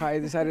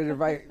vampire decided to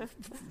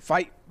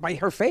bite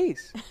her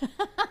face.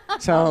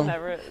 So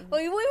Never.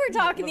 Well, we were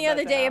talking the Love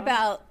other that day house.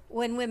 about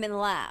when women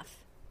laugh.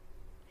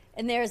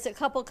 And there's a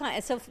couple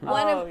kinds. So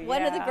one Oh, of the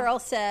yeah.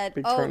 girls said,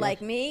 Big "Oh, turn-off.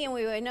 like me," and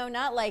we went, "No,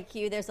 not like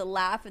you." There's a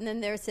laugh, and then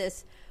there's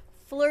this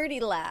flirty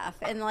laugh,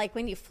 and like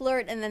when you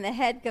flirt, and then the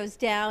head goes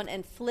down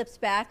and flips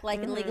back,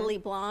 like in Legally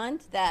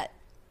Blonde. That,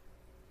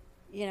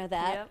 you know,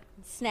 that Yep.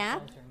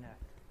 snap,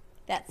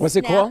 that What's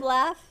it snap called?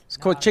 laugh, it's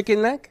called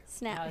chicken neck. I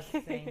snap.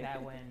 was saying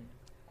that when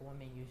a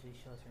woman usually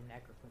shows her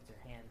neck or puts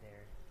her hand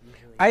there,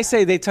 usually I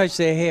say they touch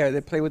their hair.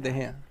 They play with their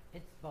hair.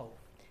 it's both.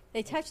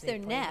 They touch their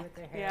play neck. with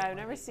their hair, Yeah, I've when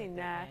never they seen put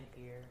their neck. hand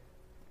here.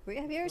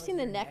 Have you ever seen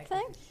the neck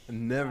thing?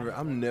 Never.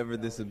 I'm never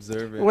this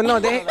observant. Well, no,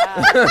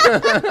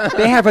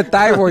 they have a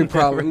thyroid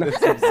problem. No,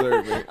 This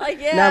observant. Like,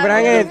 yeah. No, but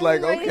I'm well, gonna-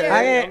 Like, right okay.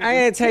 here. I'm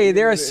gonna tell you,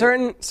 there are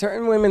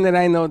certain women that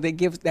I know that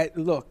give that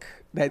look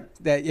that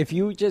if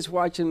you just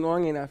watch them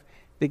long enough,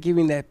 they're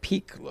giving that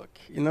peak look.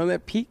 You know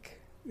that peak?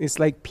 It's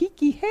like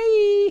peaky,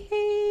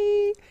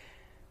 hey.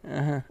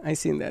 I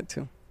seen that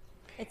too.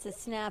 It's a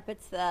snap.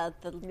 It's the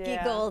Yeah.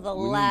 giggle, the We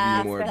need to be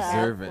laugh. more The the- head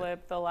observant.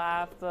 flip, the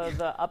laugh,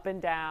 the up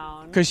and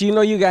down. Because you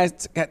know you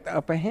guys got the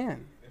upper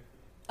hand.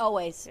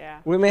 Always. Yeah.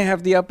 Women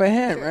have the upper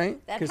hand, True.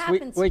 right? That 'Cause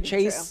happens to we're be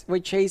true. we're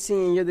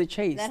chasing and you're the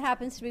chase. That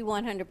happens to be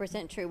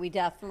 100% true. We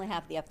definitely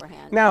have the upper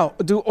hand. Now,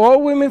 do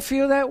all women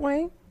feel that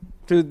way?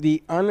 Do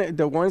the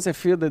ones that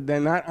feel that they're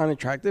not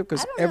unattractive? I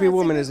Because don't know, every that's a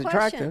woman good is question.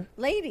 attractive.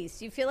 Ladies,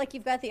 do you feel like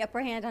you've got the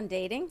upper hand on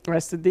dating?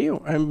 That's the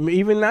deal. And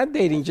even not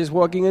dating, just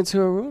walking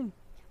into a room.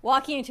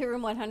 Walking into a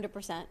room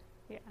 100%.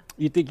 Yeah.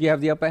 You think you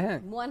have the upper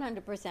hand?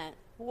 100%.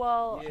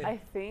 Well, I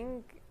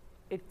think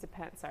it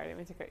depends. Sorry, I didn't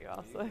mean to cut you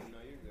off.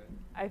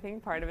 I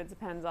think part of it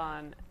depends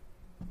on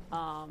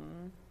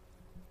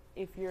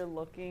if you're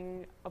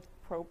looking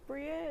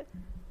appropriate.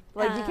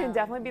 Like, you can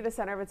definitely be the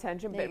center of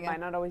attention, there but it you go. might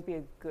not always be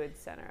a good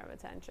center of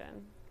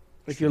attention.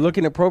 If you're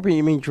looking appropriate,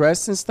 you mean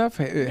dressed and stuff?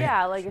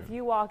 Yeah, like if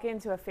you walk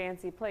into a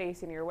fancy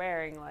place and you're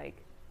wearing like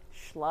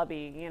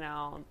schlubby, you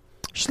know,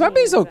 Schlubby's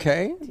jeans and-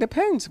 okay.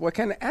 Depends what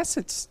kind of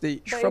assets the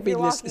But if shrubby you're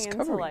list walking is into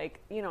covering. like,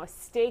 you know, a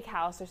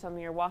steakhouse or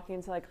something, you're walking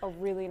into like a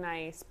really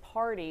nice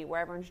party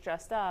where everyone's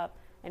dressed up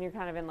and you're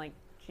kind of in like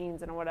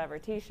jeans and a whatever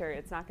t-shirt,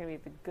 it's not going to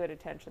be the good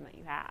attention that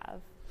you have.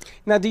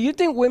 Now, do you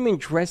think women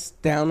dress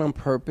down on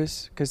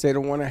purpose because they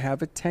don't want to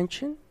have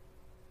attention?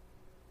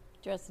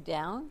 Dress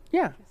down.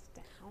 Yeah. Just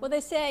down. Well, they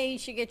say you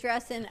should get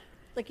dressed and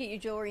look at your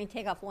jewelry and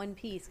take off one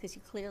piece because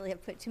you clearly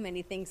have put too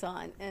many things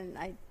on. And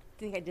I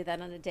think I do that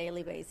on a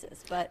daily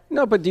basis. But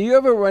No, but do you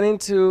ever run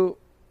into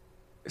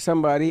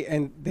somebody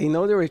and they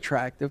know they're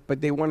attractive, but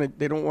they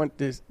don't want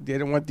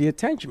the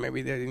attention?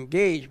 Maybe they're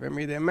engaged,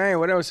 maybe they're married,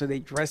 whatever. So they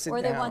dress it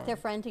or down. they want their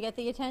friend to get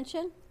the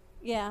attention.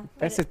 Yeah.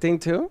 That's but a thing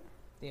too.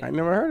 Yeah. I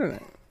never heard of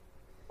that.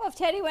 well, if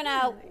Teddy went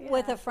out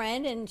with a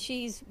friend and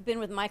she's been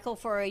with Michael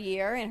for a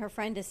year and her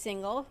friend is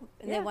single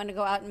and they Yeah. want to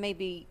go out and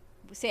maybe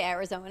say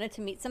Arizona to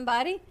meet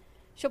somebody,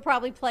 she'll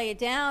probably play it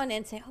down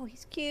and say, "Oh,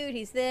 he's cute.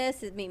 He's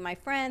this. Meet my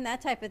friend."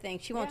 That type of thing.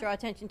 She won't Yeah. draw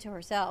attention to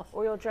herself.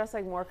 Or you'll dress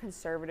like more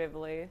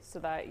conservatively so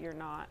that you're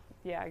not,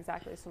 yeah,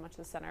 exactly, so much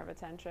the center of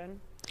attention.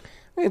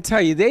 I'm gonna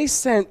tell you, they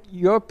sent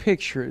your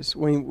pictures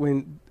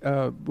when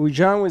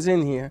Bujan was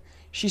in here.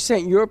 She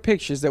sent your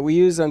pictures that we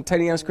use on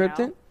Teddy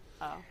Unscripted.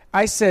 Oh.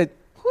 I said,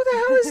 "Who the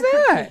hell is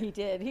that?" He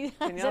did. He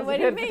I Danielle's said, a "What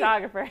do you good mean?"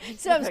 photographer.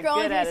 So I'm She's a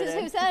scrolling good through. He says,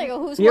 editor. "Who's that?" I go,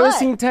 "Who's You what?" ever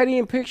seen Teddy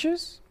in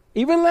pictures?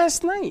 Even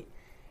last night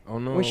Oh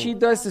no. when she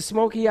does the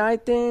smoky eye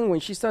thing, when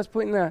she starts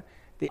putting the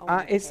Oh, eye,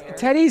 my it's hair.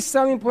 Teddy's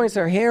selling points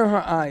are hair and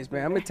her eyes,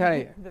 man. I'm gonna tell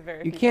you. The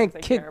very You few can't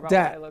times I kick care about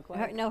that. What I look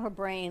Her, like. no, her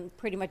brain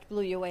pretty much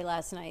blew you away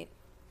last night.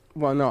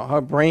 Well, no,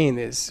 her brain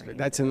is.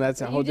 That's a What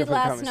whole you did different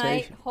last conversation.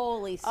 night,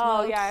 holy smokes.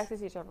 Oh, yeah, I have to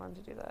teach everyone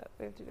to do that.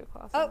 We have to do a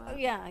class on Oh, that.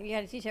 yeah, you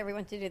got to teach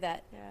everyone to do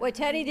that. Yeah. What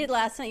Teddy did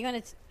last night, you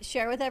want to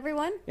share with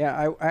everyone? Yeah,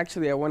 I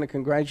want to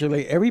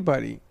congratulate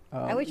everybody.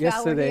 I wish Val were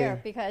yesterday,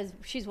 here because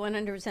she's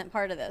 100%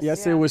 part of this.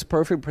 yesterday Yeah. was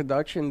perfect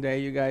production day.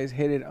 You guys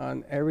hit it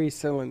on every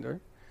cylinder.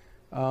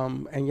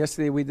 And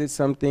yesterday we did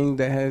something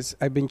that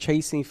I've been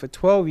chasing for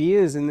 12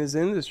 years in this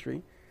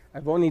industry.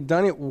 I've only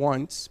done it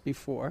once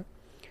before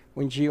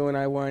when Gio and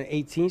I were on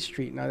 18th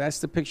Street. Now, that's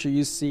the picture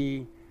you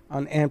see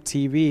on AMP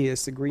TV.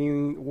 It's the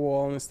green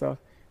wall and stuff.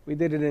 We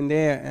did it in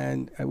there,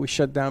 and we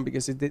shut down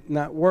because it did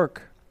not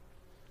work.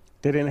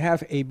 They didn't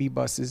have AB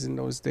buses in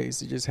those days.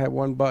 They just had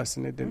one bus,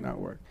 and it did not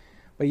work.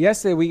 But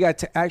yesterday, we got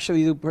to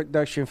actually do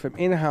production from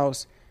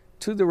in-house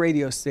to the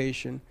radio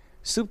station,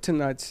 soup to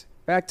nuts,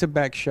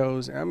 back-to-back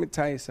shows. And I'm going to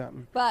tell you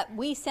something. But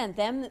we sent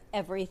them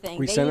everything.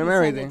 We they sent them didn't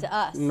everything. Send it to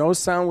us. No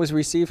sound was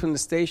received from the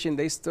station.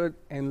 They stood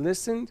and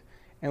listened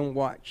and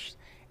watched.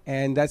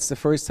 And that's the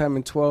first time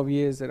in 12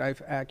 years that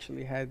I've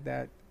actually had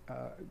that,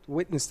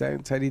 witnessed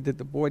that. Teddy did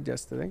the board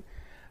yesterday.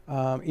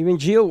 Even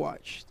Gio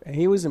watched, and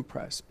he was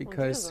impressed Well,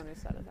 because, Gio's the one who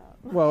set it up.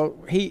 well,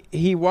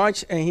 he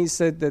watched and he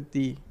said that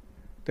the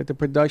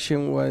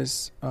production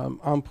was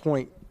on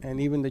point, and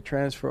even the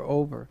transfer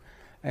over.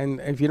 And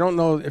if you don't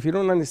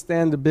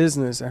understand the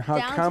business and how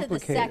Down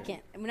complicated, to the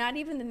second, not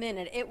even the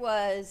minute. It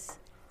was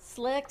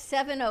slick,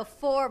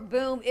 7:04,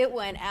 boom, it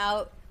went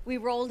out. We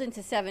rolled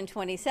into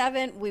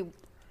 7:27. We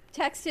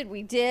texted,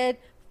 we did,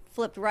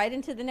 flipped right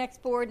into the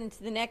next board,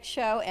 into the next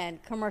show,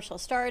 and commercial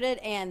started,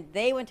 and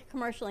they went to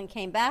commercial and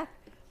came back.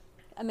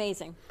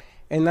 Amazing.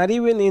 and not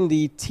even in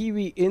the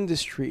TV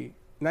industry,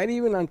 not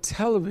even on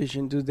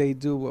television do they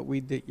do what we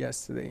did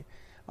yesterday,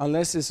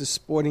 unless it's a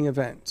sporting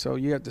event. So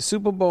you have the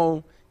Super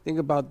Bowl, think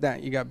about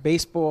that. You got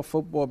baseball,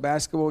 football,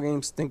 basketball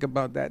games, think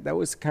about that. That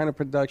was the kind of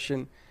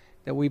production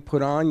that we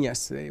put on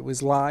yesterday. It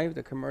was live,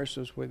 the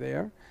commercials were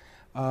there,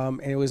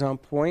 and it was on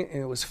point,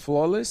 and it was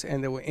flawless,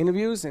 and there were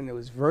interviews, and it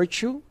was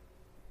virtual,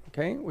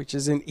 okay, which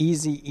isn't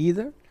easy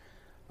either.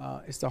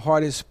 It's the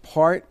hardest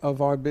part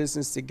of our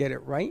business to get it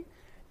right,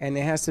 and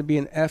it has to be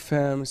an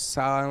FM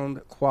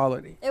sound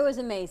quality. It was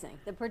amazing.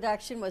 The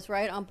production was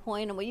right on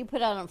point, and what you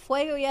put out on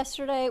Fuego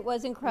yesterday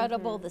was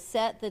incredible. The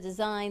set, the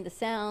design, the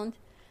sound,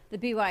 the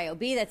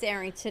BYOB that's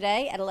airing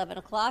today at 11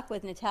 o'clock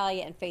with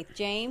Natalia and Faith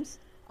James.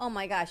 Oh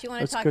my gosh, you want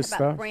to That's talk good about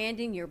stuff.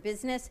 branding your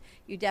business?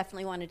 You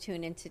definitely want to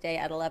tune in today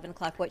at 11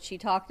 o'clock, what she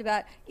talked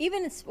about.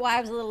 Even why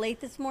I was a little late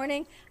this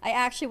morning, I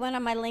actually went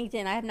on my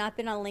LinkedIn. I have not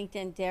been on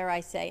LinkedIn, dare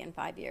I say, in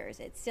 5 years.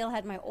 It still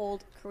had my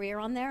old career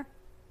on there.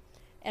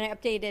 And I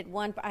updated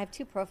one. I have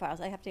two profiles.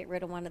 I have to get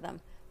rid of one of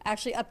them. I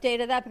actually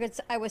updated that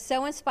because I was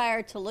so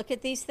inspired to look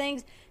at these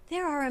things.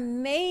 There are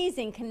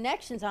amazing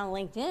connections on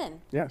LinkedIn.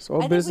 Yes, all I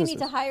think businesses. we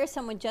need to hire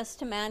someone just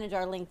to manage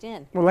our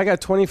LinkedIn. Well, I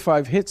got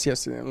 25 hits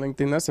yesterday on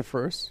LinkedIn. That's the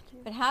first.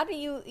 But how do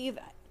you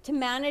to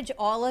manage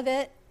all of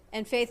it?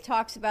 And Faith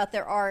talks about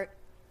there are,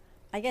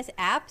 I guess,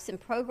 apps and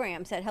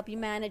programs that help you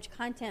manage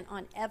content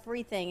on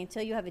everything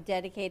until you have a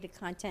dedicated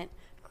content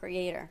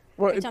creator,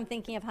 Well, which I'm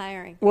thinking of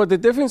hiring. Well, the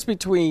difference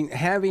between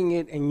having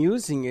it and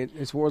using it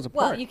is worlds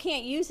apart. Well, you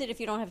can't use it if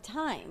you don't have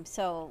time.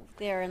 So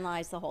therein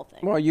lies the whole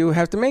thing. Well, you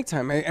have to make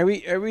time.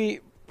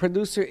 Every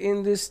producer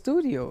in this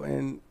studio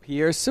and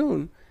Pierre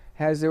Soon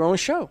has their own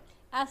show.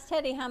 Ask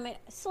Teddy how many.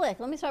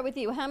 Slick, let me start with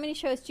you. How many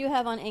shows do you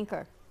have on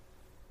Anchor?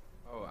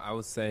 Oh, I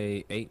would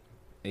say eight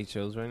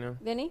shows right now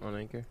Vinny? on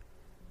Anchor.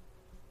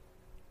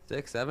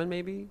 6, 7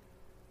 maybe.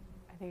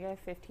 I think I have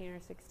 15 or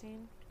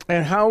 16.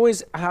 And how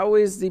is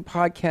the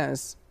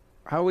podcast?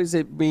 How is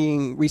it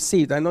being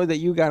received? I know that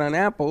you got on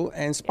Apple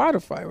and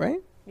Spotify, right?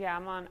 Yeah,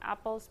 I'm on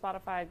Apple,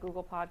 Spotify,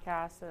 Google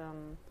Podcasts,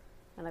 and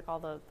like all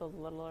the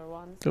littler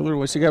ones. The little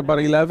one. So you got about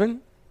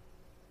 11?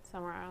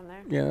 Somewhere around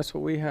there. Yeah, that's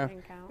what we have.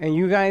 Didn't count. And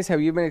you guys,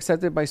 have you been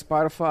accepted by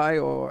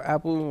Spotify or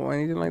Apple or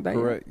anything like that?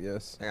 yet? Correct.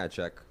 Yes. I gotta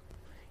check.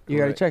 You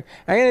got to Correct. check.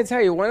 I got to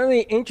tell you, one of the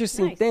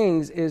interesting Nice.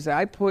 things is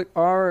I put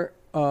our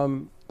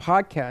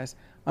podcast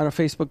on a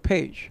Facebook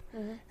page.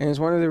 And it's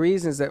one of the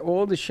reasons that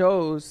all the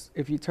shows,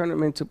 if you turn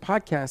them into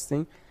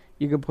podcasting,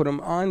 you can put them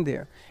on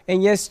there.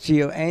 And yes,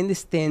 Gio, I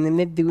understand I'm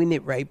not doing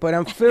it right, but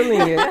I'm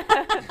feeling it.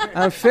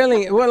 I'm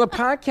feeling it. Well, a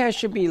podcast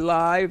should be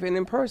live and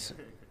in person,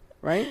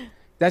 right?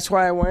 That's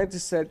why I wanted to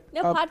set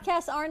No, up.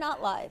 podcasts are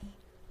not live.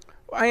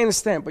 I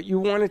understand, but you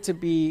want it to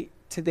be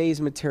today's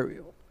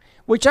material,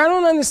 which I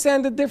don't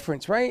understand the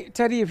difference, right?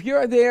 Teddy, if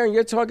you're there and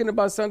you're talking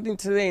about something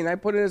today and I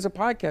put it as a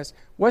podcast,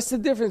 what's the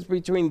difference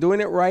between doing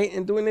it right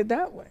and doing it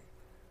that way?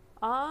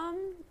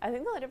 I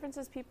think the only difference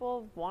is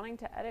people wanting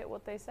to edit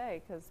what they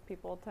say because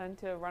people tend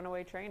to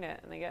runaway train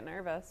it and they get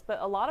nervous. But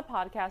a lot of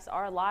podcasts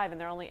are live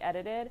and they're only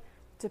edited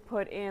to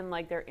put in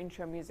like their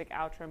intro music,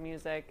 outro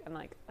music, and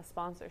like a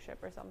sponsorship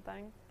or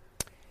something.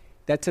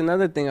 That's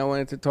another thing I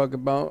wanted to talk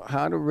about,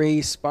 how to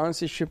raise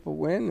sponsorship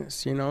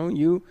awareness. You know,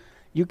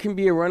 you can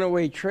be a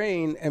runaway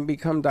train and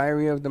become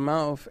diarrhea of the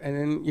mouth, and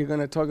then you're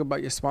going to talk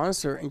about your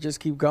sponsor and just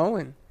keep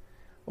going.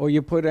 Or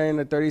you put it in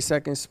a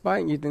 30-second spot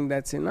and you think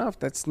that's enough.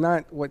 That's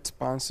not what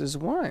sponsors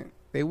want.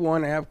 They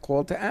want to have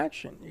call to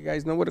action. You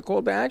guys know what a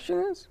call to action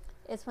is?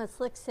 It's when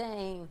Slick's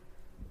saying,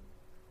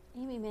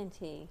 Amy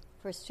Minty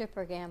for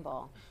Stripper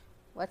Gamble.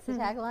 What's the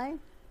tagline?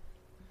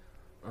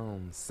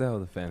 Sell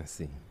the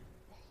fantasy.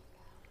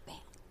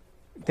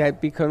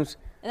 That becomes,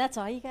 And that's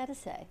all you got to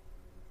say.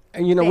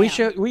 and you know, we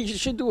Bam.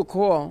 should do a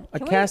call, a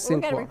We're casting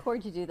going to call.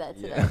 record you do that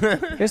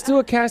today. Let's do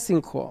a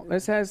casting call.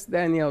 Let's ask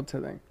Danielle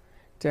today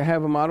to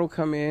have a model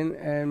come in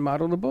and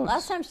model the books.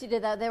 Last time she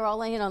did that, they were all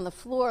laying on the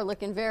floor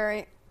looking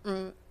very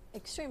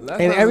extremely.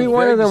 Last And time every was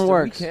one very of them distra-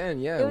 works. We can,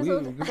 It yeah. was We a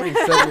little- bring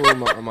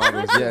several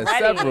models. Yes,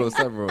 Ready.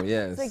 several.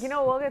 Yes. It's like, you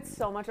know, we'll get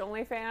so much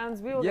OnlyFans.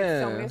 We will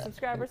get so Yeah. many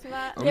subscribers from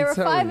that. I'm There were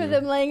 5 telling of you.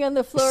 them laying on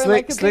the floor Slick,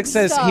 like a Slick big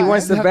says star. he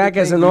wants the Have back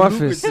to as make an it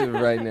office.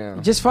 lucrative right now.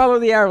 Just follow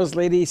the arrows,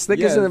 lady. Slick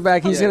is in the Yes,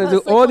 back. He's yes. going to Well,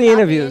 do Slick all will the not be in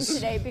interviews.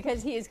 today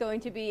because he is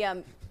going to be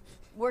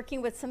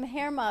working with some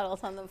hair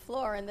models on the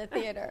floor in the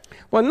theater.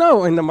 Well,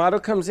 no. And the model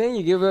comes in,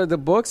 you give her the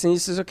books, and he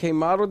says, okay,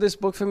 model this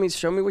book for me.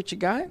 Show me what you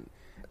got.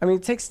 I mean,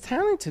 it takes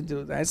talent to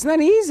do that. It's not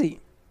easy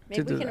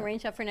Maybe to do we can that.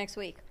 arrange that for next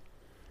week.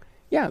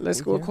 Yeah,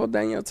 let's go Okay. call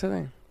Danielle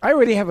today. I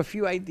already have a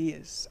few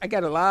ideas. I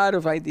got a lot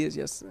of ideas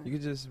yesterday. You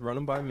could just run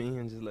them by me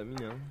and just let me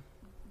know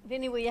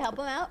Vinny, will you help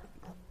him out?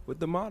 with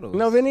the models.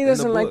 No, Vinny and the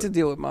doesn't like book. to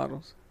deal with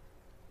models.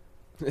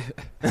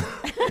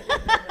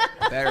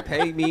 Better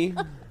pay me.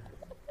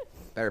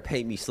 Better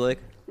pay me, Slick.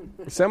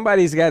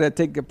 Somebody's got to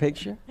take a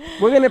picture.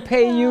 We're going to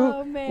pay you.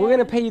 Oh, man. We're going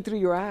to pay you through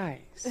your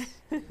eyes.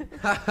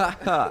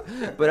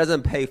 But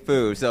doesn't pay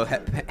food, so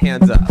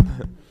hands up.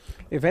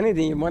 If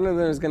anything, one of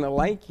them is going to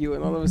like you,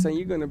 and all of a sudden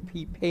you're going to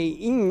be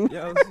paying.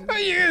 Yeah, it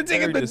was You're going to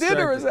take it very to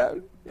dinner or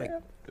distracting.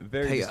 something.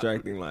 very Pay up.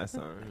 distracting last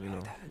time, you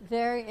know.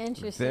 Very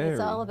interesting. It's Very.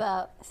 all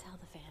about sell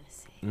the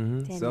fantasy.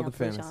 Mhm, sell the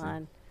fantasy.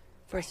 Prejean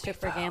for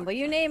Stripper Gamble.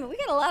 You name it. We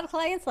got a lot of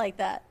clients like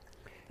that.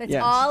 But it's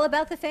Yes. all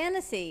about the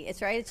fantasy.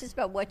 It's right. It's just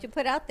about what you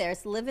put out there.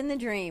 It's living the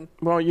dream.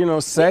 Well, you know,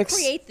 We sex,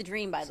 create the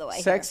dream, by the way.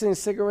 sex and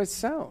cigarettes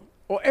sell.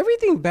 Well,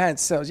 everything bad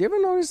sells. You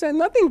ever notice that?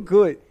 Nothing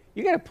good.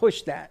 You got to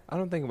push that. I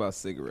don't think about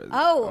cigarettes.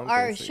 Oh, I don't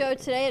our think show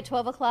cigarettes. today at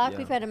 12 o'clock, Yeah.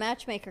 we've had a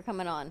matchmaker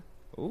coming on.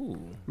 Ooh.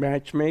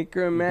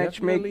 Matchmaker,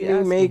 matchmaker, Definitely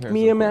asking make her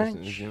me a some match.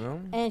 questions, you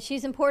know? And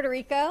she's in Puerto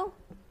Rico,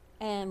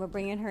 and we're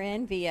bringing her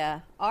in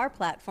via our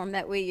platform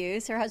that we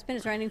use. Her husband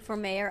is running for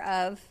mayor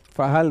of.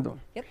 Fajardo.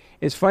 Yep.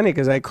 It's funny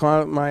because I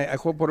called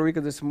Puerto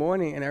Rico this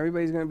morning, and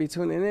everybody's going to be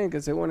tuning in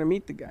because they want to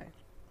meet the guy.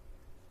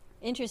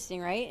 Interesting,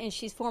 right? And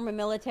she's former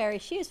military.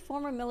 She is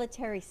former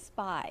military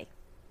spy.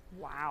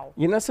 Wow.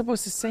 You're not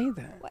supposed to say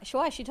that.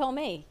 Why? She told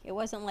me. It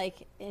wasn't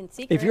like in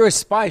secret. If you're a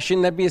spy,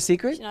 shouldn't that be a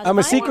secret? She's not I'm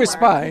a spy secret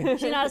anymore. spy.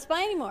 She's not a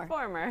spy anymore.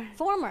 Former.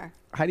 Former.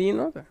 How do you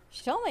know that?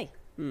 She told me.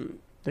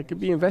 They could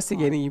be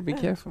investigating you. Be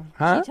careful.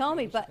 Huh? She told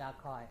me, She but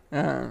got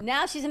caught.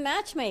 now she's a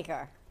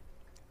matchmaker.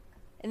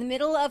 In the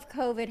middle of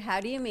COVID, how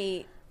do you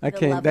meet the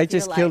Okay, love that of your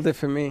just killed life? it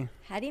for me.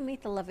 How do you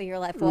meet the love of your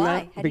life? No,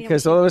 Why? How do you know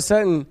because what all of a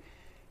sudden,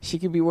 she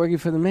could be working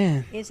for the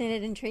man. Isn't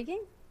it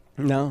intriguing?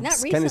 No, Not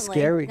it's recently. kind of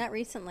scary. Not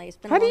recently. It's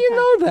been How a do long you time.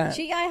 know that?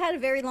 I had a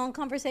very long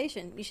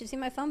conversation. You should see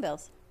my phone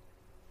bills.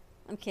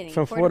 I'm kidding.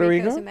 From Puerto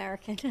Rico's Rico?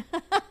 American.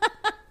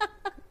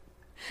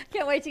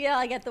 Can't wait to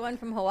get the one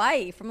from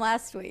Hawaii from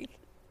last week.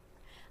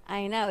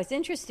 I know. It's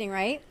interesting,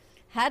 right?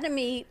 How to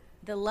meet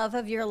the love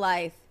of your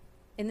life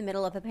in the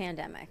middle of a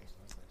pandemic.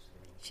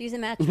 She's a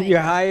matchmaker. You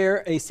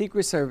hire a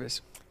Secret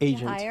Service You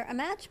agent. hire a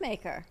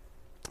matchmaker.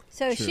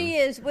 So she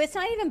is, well, it's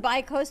not even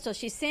bi-coastal.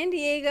 She's San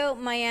Diego,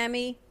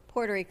 Miami,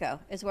 Puerto Rico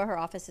is where her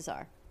offices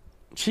are.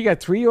 She got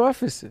 3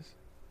 offices.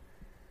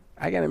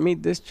 I got to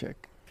meet this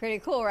chick. Pretty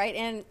cool, right?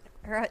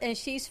 And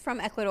she's from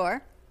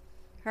Ecuador.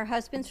 Her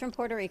husband's from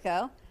Puerto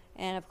Rico.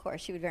 And, of course,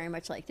 she would very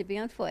much like to be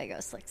on Fuego,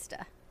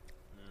 Slicksta.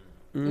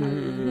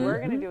 We're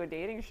going to do a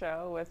dating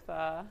show with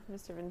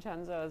Mr.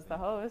 Vincenzo as the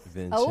host.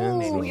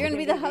 Oh, you're going to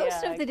be the Maybe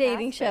host a of the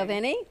dating show, casting.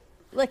 Vinny.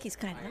 Look, he's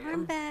got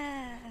an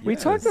armband. We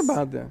talked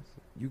about this.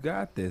 You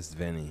got this,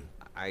 Vinny.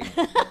 I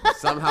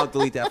somehow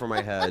delete that from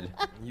my head.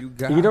 You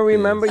got You don't this.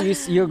 remember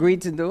you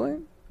agreed to do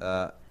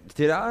it?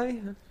 Did I?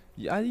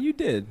 Yeah, you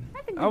did.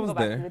 I think I we'll was go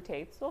back to there. the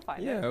tapes. We'll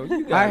find Yeah, it.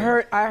 you got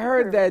it. I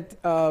heard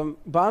that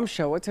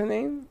Bombshell, what's her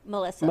name?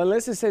 Melissa.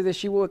 Melissa said that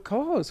she would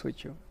co-host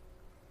with you.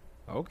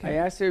 I Okay.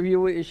 asked her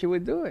if she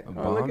would do it. A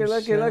Oh, look at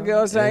Bombshell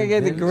also I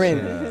get the grin.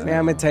 Vincenzo. Man,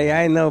 I'm gonna tell you,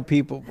 I know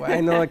people. Boy.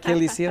 I know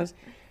Achilles heels.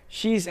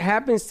 She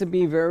happens to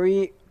be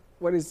very,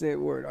 what is the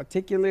word?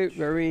 Articulate,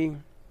 very,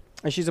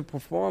 and she's a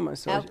performer.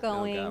 So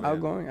Outgoing.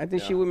 outgoing. I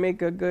think she would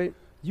make a good.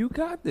 You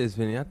got this,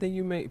 Vinny. I think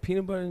you make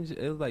peanut butter and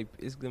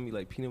it's gonna be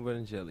like peanut butter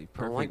and jelly. I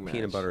Perfect don't like match.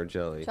 peanut butter and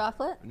jelly.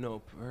 Chocolate? No,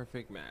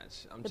 perfect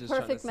match. I'm The just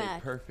trying to perfect say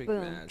match. perfect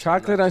Boom. match.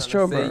 Chocolate I'm on not trying to say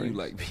strawberries. you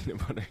like peanut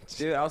butter. And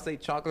jelly. Dude, I'll say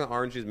chocolate and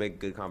orange juice make a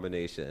good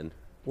combination.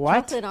 What?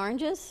 Chocolate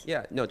oranges?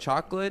 Yeah, no,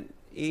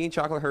 eating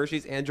chocolate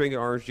Hershey's and drinking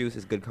orange juice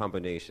is good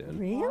combination.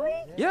 Really?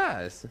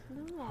 Yes.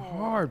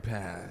 Hard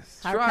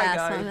pass. Hard Try, pass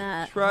guys. on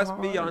that. Trust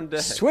me on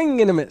that.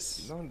 Swing and a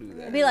miss. Don't do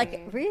that. I'd be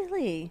like,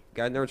 really?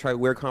 Guys never tried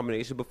weird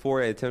combination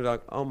before, and it turns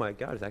out, oh my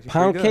god, it's actually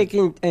Pound pretty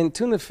cake and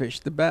tuna fish,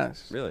 the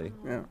best. good. Really?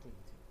 Yeah.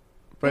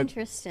 But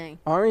Interesting.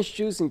 orange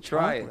juice and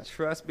Try chocolate. it.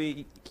 Trust me,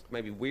 you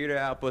might be weirded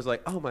out, but it's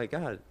like, oh my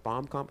god,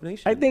 bomb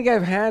combination. I think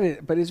I've had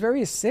it, but it's very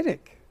acidic.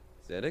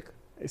 Acidic?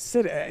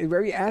 Acidic,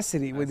 very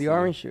acidy with the Acidic.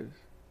 orange juice.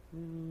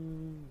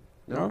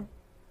 No?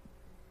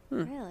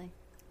 Really?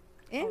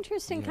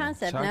 Interesting Yeah.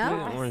 concept, Chocolate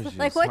no? and orange juice.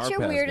 Like, what's Hard your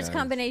pass, weirdest guys.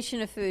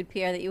 combination of food,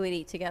 Pierre, that you would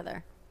eat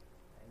together?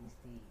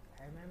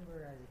 I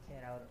remember as a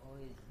kid, I would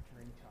always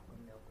drink chocolate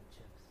milk with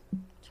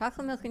chips.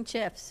 Chocolate milk and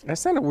chips.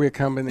 That's not a weird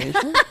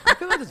combination. I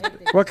feel like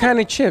it's, What kind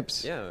of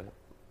chips? yeah.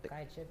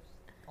 Fried chips,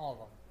 all of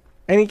them.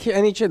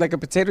 Any chip, like a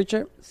potato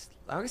chip?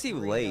 I can see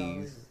Doritos.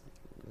 Lay's.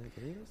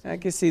 I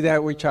can see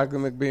that with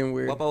chocolate milk being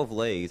weird. What about with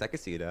Lay's? I can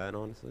see that,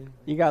 honestly.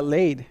 You got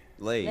laid.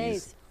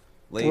 Lay's.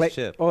 Lay's. Lay's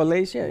chip. Oh,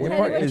 Lay's, yeah. Where yeah.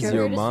 Where what's is your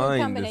your weirdest food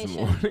mind this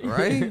combination? morning?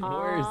 Right?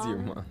 Where is your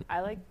mind? I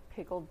like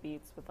pickled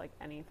beets with like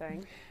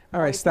anything. All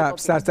right, Always stop. pickled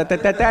beets.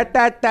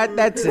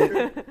 That's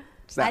it.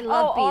 I Stop.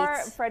 love Or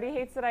beets. Freddie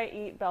hates that I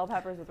eat bell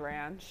peppers with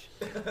ranch.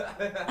 He thinks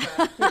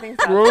that's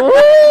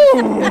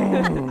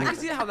I can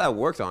see how that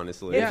works,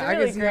 honestly. Yeah, I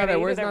really can see how great. I that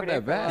eat works. it Not every day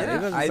that for bad. lunch.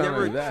 It doesn't I sound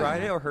never like that.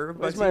 tried it or heard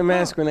Where's about my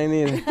mask when I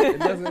need it? It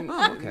doesn't.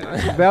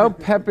 Okay. Bell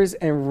peppers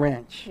and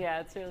ranch.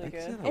 Yeah, it's really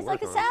good. It's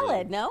like a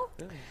salad, no?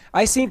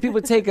 I seen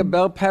people take a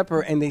bell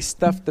pepper and they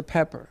stuff the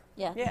pepper.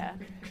 Yeah. Yeah.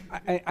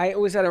 I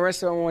was at a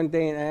restaurant one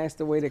day and I asked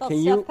the waiter, Called "Can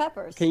you stuffed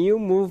peppers. can you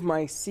move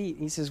my seat?"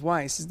 He says,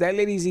 "Why?" He says, "That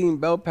lady's eating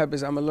bell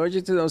peppers. I'm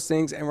allergic to those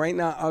things, and right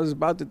now I was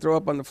about to throw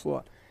up on the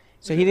floor."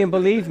 So he didn't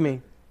believe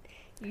me.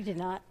 You did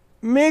not.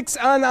 Mix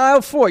on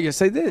aisle 4.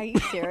 Yes, I Are did. you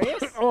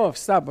serious? Oh,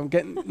 stop! I'm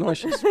getting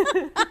nauseous.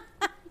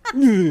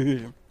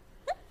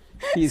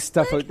 He's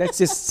stuff. That's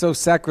just so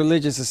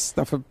sacrilegious. A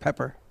stuff of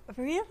pepper.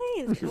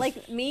 Really?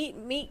 Like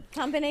meat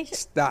combination?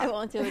 Stop. I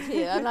won't do it to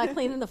you. I'm not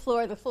cleaning the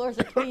floor. The floors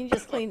are clean. You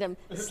just cleaned them.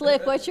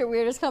 Slick, what's your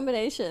weirdest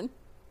combination?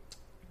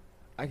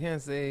 I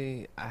can't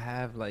say I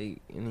have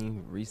like any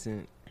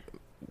recent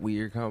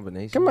weird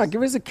combinations. Come on,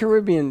 give us a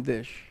Caribbean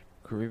dish.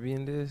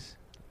 Caribbean dish.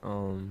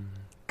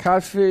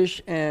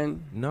 Codfish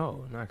and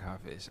No, not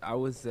codfish. I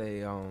would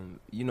say,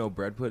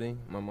 bread pudding.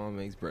 My mom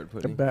makes bread the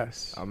pudding.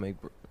 best. I'll make,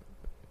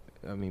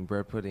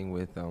 bread pudding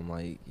with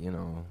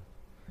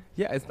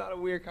Yeah, it's not a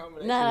weird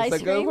combination. Not it's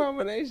ice a good cream?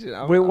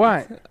 combination. With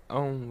what?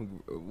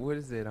 What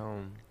is it?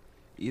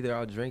 Either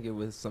I'll drink it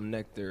with some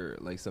nectar,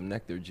 like some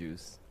nectar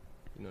juice.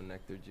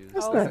 Nectar juice.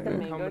 That's Oh, not like the good.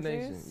 mango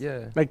combination. juice?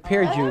 Yeah, Like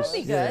pear That juice.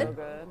 would be Yeah. good. So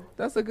good.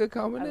 that's a good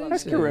combination.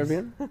 That's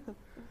Caribbean.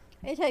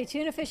 I tell you,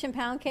 tuna fish and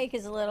pound cake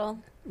is a little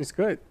It's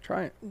good.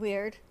 Try it.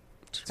 weird.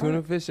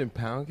 Tuna fish and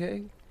pound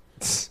cake.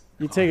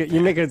 You take it. You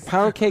make a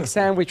pound cake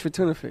sandwich with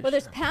tuna fish. Well,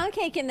 there's pound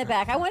cake in the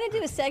back. I want to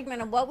do a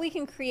segment on what we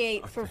can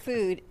create for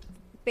food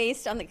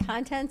based on the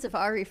contents of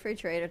our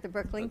refrigerator at the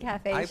Brooklyn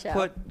Cafe I show.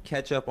 put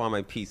ketchup on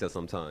my pizza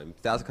sometimes.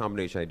 That's a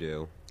combination I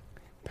do.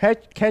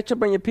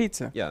 Ketchup on your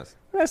pizza. Yes.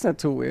 That's not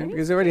too weird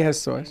because it already has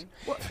sauce.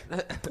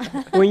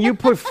 When you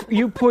put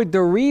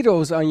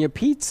Doritos on your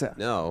pizza.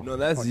 No. No,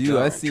 that's you.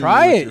 I see.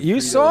 Try you it. with You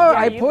your saw Fritos. it.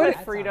 I you put it.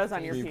 Fritos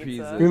on your Your pizza.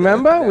 pizza.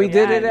 Remember? We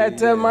did Yeah, it at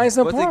yeah.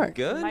 Meissen Was Park. it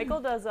good? Michael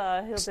does.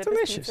 He'll It's dip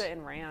delicious. his pizza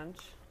in ranch.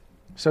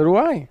 So do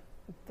I.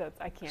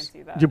 I can't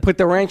see that. You put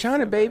the ranch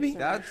on it, baby.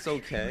 That's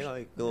okay.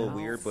 Like a little No.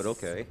 weird, but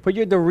okay. Put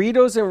your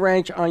Doritos and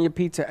ranch on your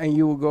pizza, and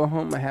you will go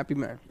home a happy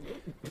man.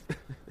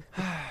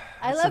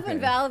 I love when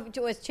okay. Val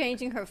was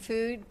changing her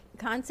food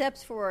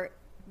concepts for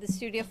the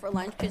studio for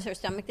lunch because her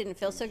stomach didn't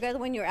feel so good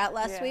when you were out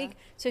last Yeah. week.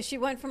 So she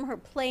went from her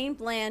plain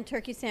bland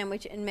turkey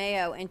sandwich and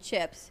mayo and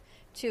chips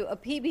to a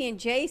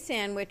PB&J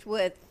sandwich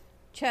with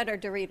cheddar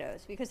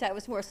Doritos because that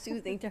was more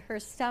soothing to her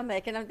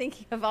stomach. And I'm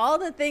thinking of all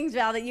the things,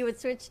 Val, that you would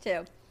switch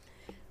to.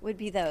 would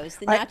be those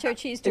the I- nacho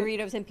cheese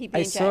Doritos and PB&J.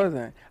 I saw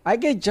that. I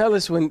get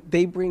jealous when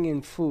they bring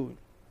in food.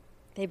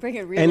 They bring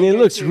it really And it good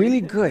looks food.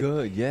 really good.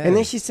 Good, yeah. And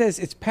then she says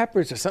it's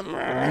peppers or something.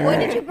 What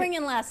did you bring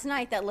in last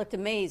night that looked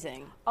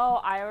amazing? Oh,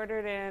 I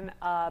ordered in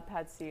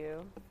pad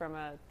siu from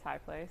a Thai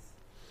place.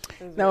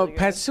 It was Now, really good.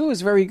 patsu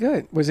is very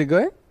good. Was it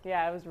good?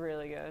 Yeah, it was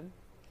really good.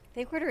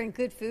 They ordering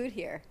good food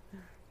here.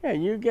 Yeah,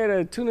 you get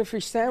a tuna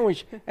fish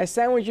sandwich. A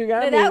sandwich you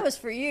got No, me. that was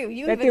for you.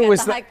 You that even thing got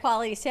was the like- high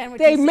quality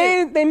sandwiches. They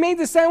too. made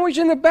the sandwich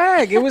in the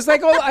bag. It was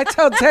like, oh, I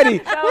tell Teddy,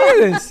 look at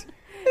this.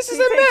 This is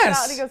He a takes it out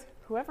mess. and he goes,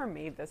 whoever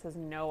made this has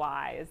no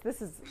eyes.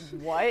 This is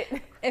what?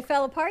 It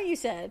fell apart, you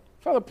said.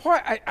 Fell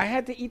apart. I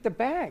had to eat the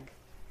bag.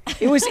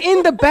 It was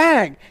in the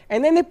bag,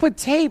 and then they put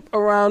tape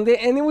around it,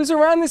 and it was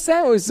around the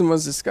sandwich. It was the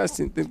most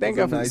disgusting thing. Thank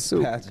God for the nice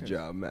soup. patch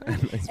job, man.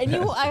 Nice And you,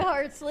 patch. I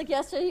heard Slick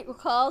yesterday he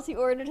recalls he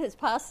ordered his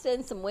pasta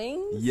and some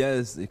wings.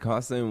 Yes, it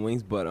cost them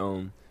wings, but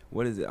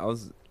what is it? I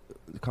was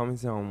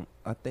commenting on.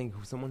 I think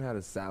someone had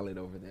a salad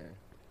over there.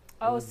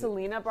 Oh,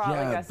 Selena brought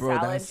Yeah, like a bro,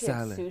 salad. that She had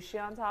salad.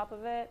 sushi on top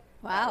of it.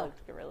 Wow. That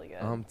looked really good.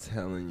 I'm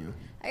telling you.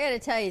 I got to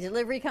tell you,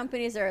 delivery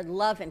companies are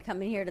loving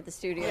coming here to the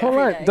studio. Hold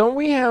every on. day. Don't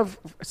we have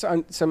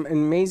some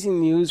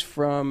amazing news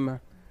from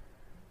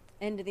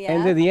End of the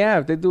End of the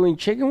Ave? They're doing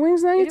chicken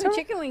wings now, They're you doing tell me?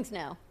 chicken wings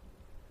now.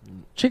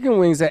 Chicken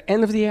wings at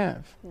End of the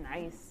Ave.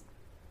 Nice.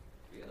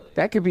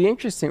 That could be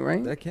interesting,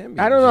 right? That can be.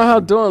 I don't know how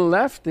interesting. Dawn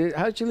left it.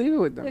 How'd you leave it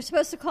with them? They're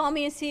supposed to call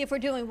me and see if we're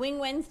doing Wing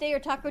Wednesday or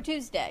Taco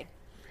Tuesday.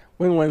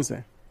 Wing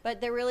Wednesday. But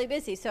they're really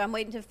busy, so I'm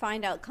waiting to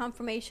find out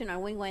confirmation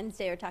on Wing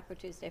Wednesday or Taco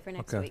Tuesday for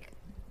next Okay. week.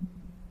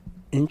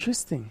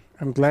 Interesting.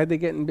 I'm glad they're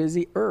getting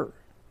busy.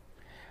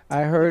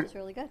 I heard It's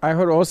really good. I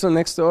heard also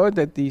next door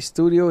that the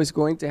studio is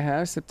going to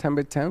have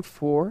September 10th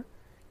 4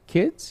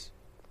 kids.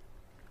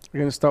 We're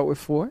going to start with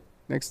 4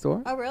 next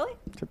door, Oh, really?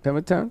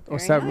 September 10th or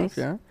Very 7th, nice.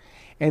 yeah.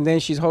 And then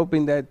she's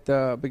hoping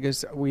that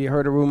because we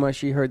heard a rumor,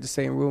 she heard the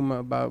same rumor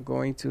about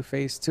going to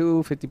phase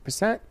 2,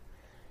 50%.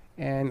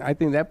 And I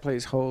think that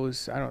place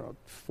holds, I don't know,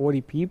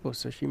 40 people,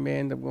 so she may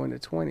end up going to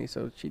 20.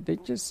 So they're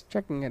just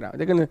checking it out.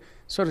 They're going to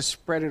sort of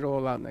spread it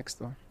all out next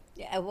door.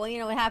 Yeah, well, you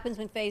know what happens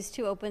when phase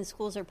 2 opens?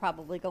 Schools are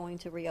probably going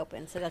to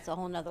reopen, so that's a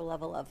whole nother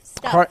level of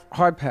stuff.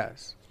 Hard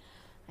pass.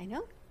 I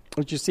know.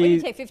 What you What, see?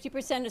 you take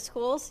 50% of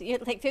schools? You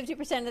take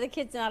 50% of the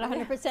kids, not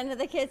 100% of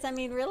the kids? I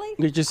mean, really?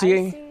 Did you I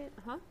see? see,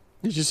 huh?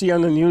 Did you see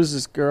on the news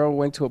this girl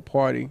went to a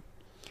party?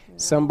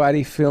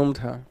 Somebody filmed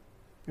her.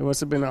 It must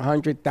have been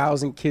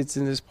 100,000 kids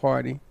in this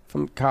party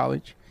from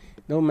college.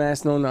 No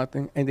mask, no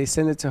nothing. And they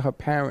sent it to her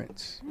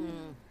parents.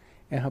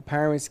 And her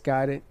parents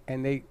got it,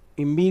 and they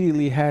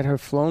immediately had her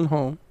flown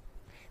home.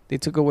 They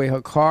took away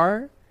her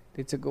car.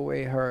 They took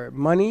away her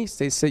money.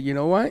 They said, you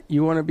know what?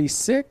 You want to be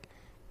sick?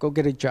 Go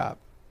get a job.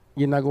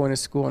 You're not going to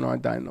school and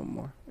aren't dying no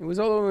more. It was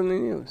all over the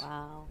news.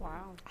 Wow.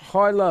 Wow.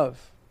 Hard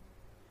love.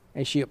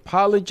 And she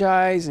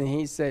apologized, and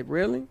he said,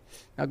 really?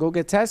 Now go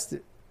get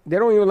tested. They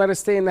don't even let her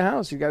stay in the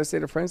house. You got to stay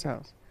at a friend's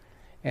house.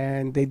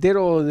 And they did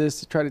all of this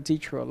to try to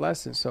teach her a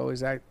lesson. So is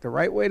that the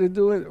right way to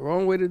do it, the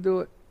wrong way to do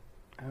it?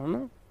 I don't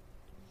know.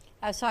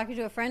 I was talking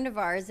to a friend of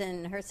ours,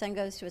 and her son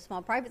goes to a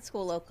small private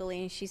school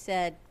locally, and she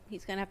said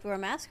he's going to have to wear a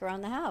mask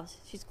around the house.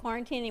 She's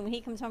quarantining when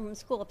he comes home from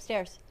school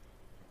upstairs.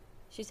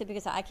 She said,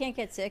 because I can't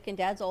get sick, and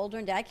Dad's older,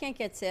 and Dad can't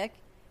get sick.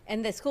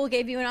 And the school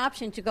gave you an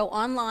option to go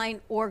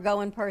online or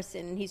go in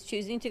person, and he's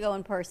choosing to go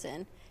in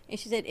person. And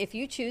she said, if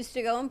you choose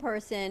to go in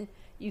person,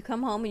 you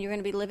come home and you're going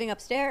to be living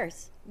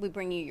upstairs. We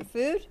bring you your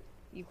food,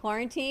 you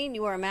quarantine,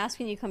 you wear a mask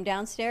when you come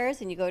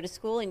downstairs, and you go to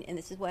school, and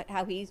this is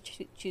how he's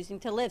choosing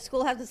to live.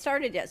 School hasn't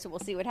started yet, so we'll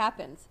see what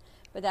happens.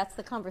 But that's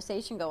the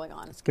conversation going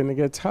on. It's going to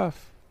get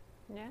tough.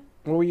 Yeah.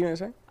 What were you going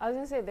to say? I was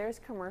going to say there's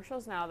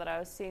commercials now that I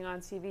was seeing on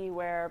TV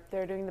where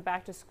they're doing the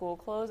back to school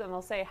clothes, and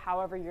they'll say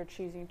however you're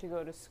choosing to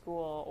go to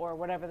school or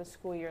whatever the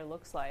school year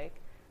looks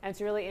like. And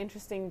it's a really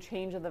interesting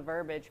change of the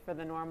verbiage for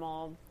the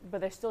normal,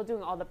 but they're still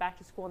doing all the back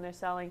to school, and they're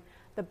selling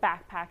the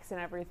backpacks and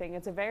everything.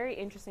 It's a very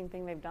interesting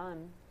thing they've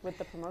done with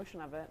the promotion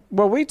of it.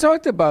 Well, we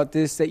talked about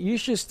this, that you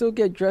should still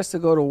get dressed to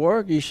go to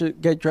work. You should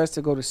get dressed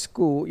to go to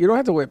school. You don't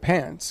have to wear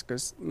pants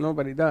because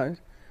nobody does.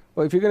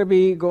 But if you're going to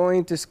be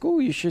going to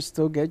school, you should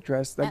still get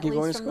dressed like At you're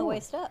going least to from the school.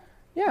 waist up.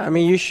 Yeah, I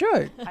mean, you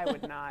should. I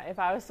would not. If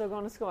I was still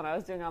going to school and I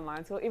was doing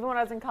online school, even when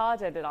I was in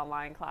college, I did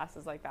online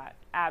classes like that.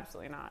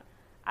 Absolutely not.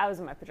 I was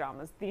in my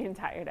pajamas the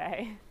entire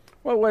day.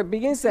 Well, what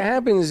begins to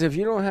happen is if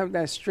you don't have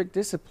that strict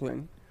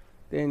discipline,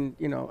 then,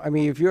 you know, I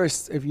mean, if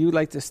you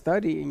like to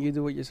study and you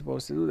do what you're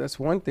supposed to do, that's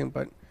one thing.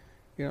 But,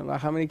 you know, like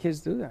how many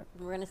kids do that?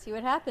 We're going to see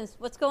what happens.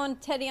 What's going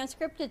Teddy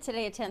Unscripted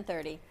today at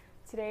 10:30?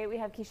 Today we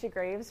have Keisha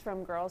Graves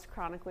from Girls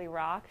Chronically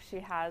Rock. She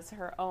has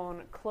her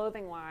own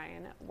clothing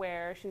line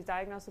where she was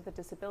diagnosed with a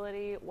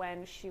disability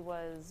when she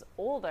was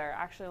older,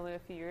 actually only a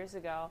few years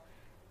ago,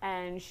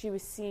 and she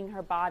was seeing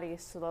her body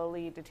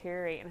slowly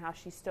deteriorate and how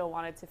she still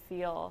wanted to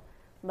feel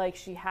like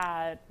she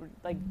had,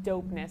 like,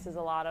 dopeness is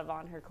a lot of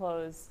on her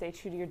clothes. Stay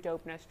true to your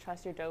dopeness,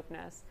 trust your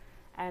dopeness.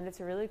 And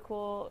it's a really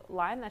cool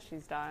line that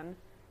she's done.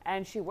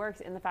 And she works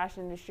in the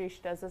fashion industry.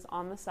 She does this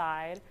on the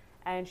side.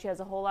 And she has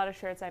a whole lot of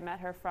shirts. I met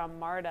her from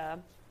MARTA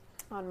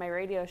on my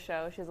radio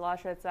show. She has a lot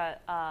of shirts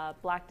that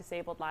Black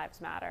Disabled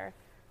Lives Matter,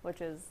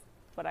 which is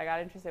what I got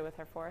interested with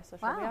her for. So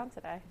she'll be on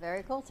today.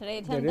 Very cool. Today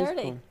at That 10:30.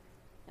 is cool.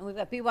 And we've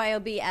got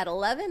BYOB at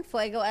 11,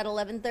 Fuego at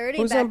 11:30.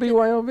 Who's Back on to-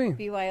 BYOB?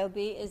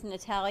 BYOB is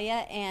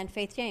Natalia and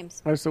Faith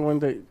James. That's the one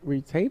that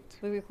we taped?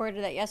 We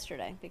recorded that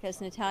yesterday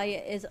because Natalia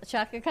is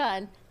Shaka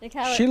Khan.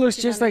 Natalia, She looks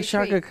she's just on like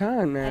Shaka retreat.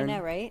 Khan, man. I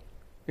know, right?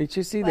 Did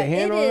you see But the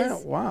hand it on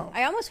is- that? Wow.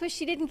 I almost wish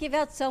she didn't give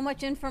out so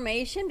much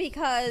information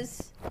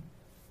because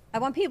I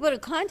want people to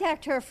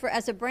contact her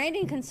as a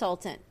branding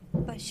consultant.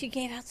 But she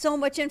gave out so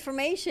much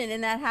information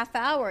in that half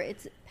hour.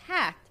 It's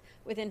packed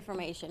with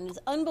information. It's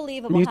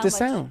unbelievable Mute the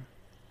sound.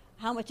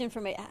 how much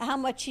information, how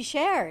much she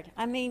shared.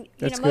 I mean,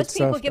 That's most good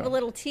people stuff, give a though.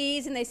 little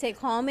tease and they say,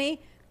 call me.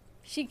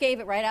 She gave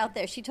it right out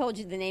there. She told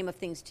you the name of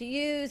things to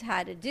use,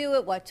 how to do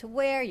it, what to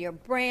wear, your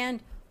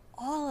brand,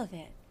 all of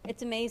it.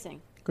 It's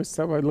amazing. Good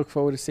stuff. I look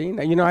forward to seeing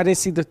that. You know, I didn't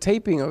see the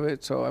taping of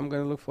it, so I'm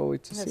going to look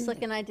forward to So seeing Slick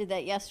it. and I did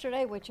that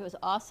yesterday, which was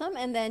awesome.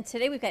 And then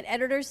today we've got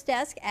Editor's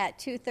Desk at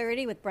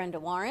 2:30 with Brenda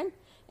Warren.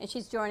 And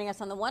she's joining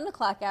us on the 1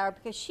 o'clock hour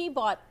because she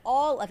bought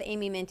all of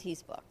Amy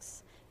Minty's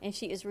books. And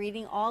she is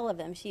reading all of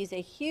them. She's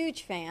a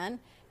huge fan.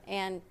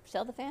 And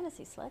sell the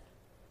fantasy, Slick.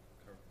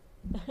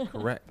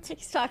 Correct.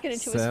 He's talking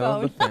into his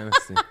Sell phone. the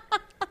fantasy.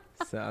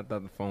 I thought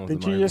the phone was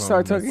Did the you just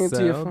start microphone. talking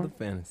into your Sell phone? the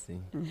fantasy.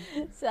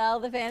 Sell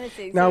the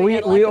fantasy. Now, So we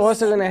got we like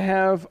also going to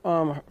have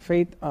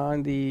Faith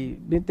on the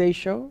midday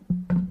show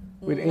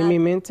with Amy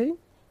Minty.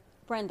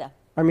 Brenda.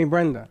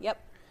 Brenda. Yep.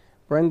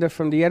 Brenda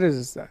from the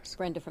Editor's Desk.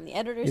 Brenda from the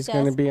Editor's Is Desk.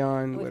 going to be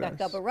on We've with got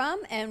us. Gubba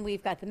Rum, and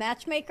we've got the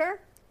Matchmaker.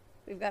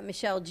 We've got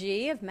Michelle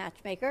G. of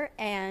Matchmaker,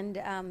 and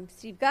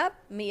Steve Gubb,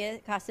 Mia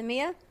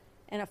Casamia,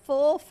 and a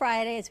full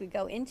Friday as we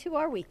go into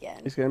our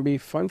weekend. It's going to be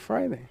Fun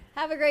Friday.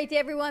 Have a great day,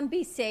 everyone.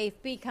 Be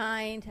safe, be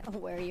kind,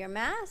 wear your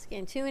mask,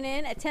 and tune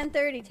in at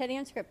 10:30, Teddy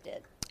Unscripted.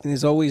 And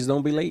as always,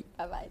 don't be late.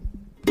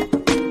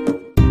 Bye-bye.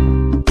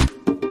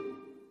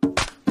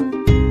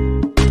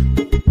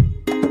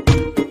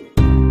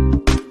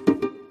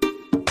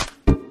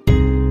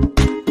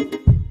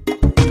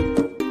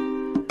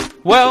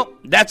 Well,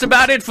 that's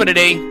about it for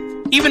today.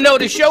 Even though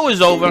the show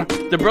is over,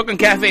 the Brooklyn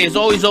Cafe is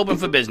always open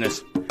for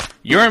business.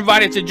 You're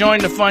invited to join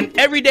the fun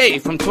every day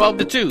from 12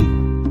 to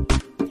 2.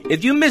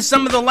 If you missed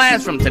some of the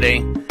laughs from today,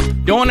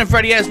 Dawn and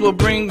Freddie S. will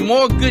bring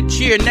more good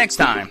cheer next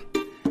time.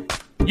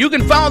 You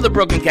can follow the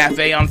Brooklyn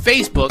Cafe on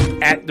Facebook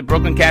at the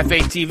Brooklyn Cafe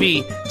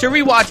TV to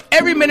rewatch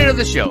every minute of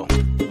the show.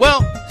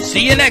 Well,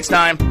 see you next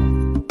time.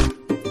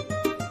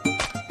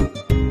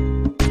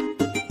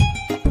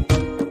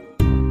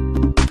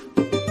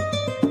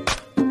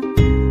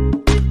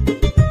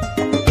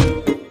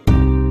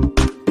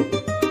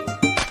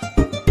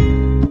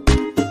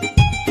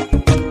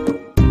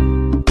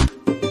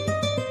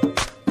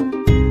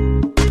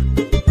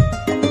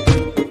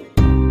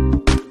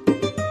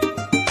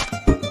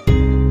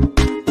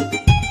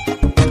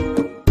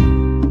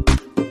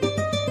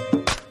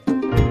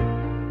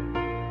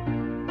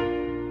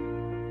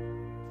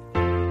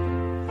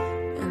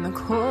 In the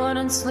cold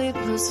and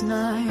sleepless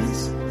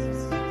nights,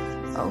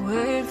 I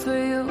wait for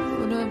you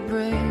to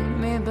bring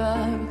me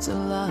back to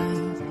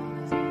life.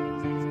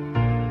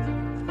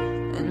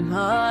 In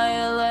my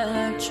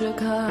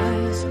electric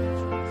eyes,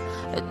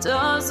 it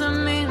doesn't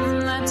mean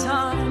that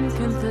time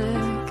can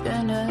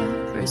thicken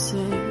every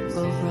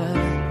single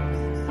breath.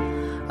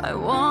 I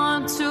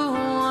want to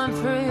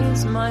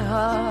unfreeze my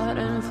heart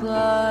and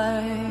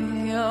fly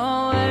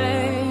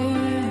away.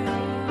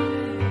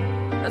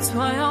 That's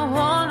why I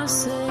wanna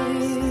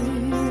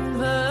save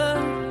her.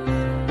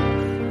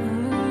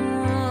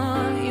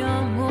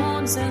 Your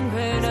moons and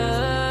craters.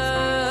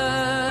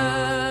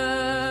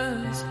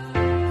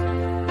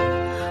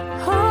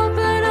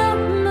 Open up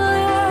my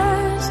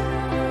eyes,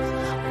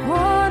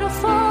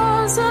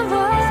 waterfalls of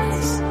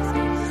ice,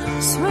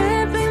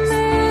 sweeping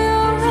me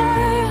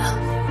away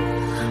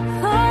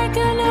like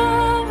an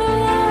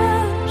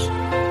avalanche.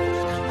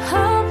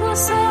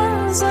 Helpless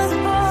as I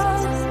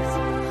fall,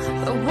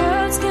 the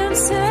words can't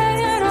say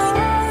it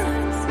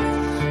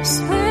all,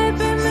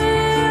 sweeping me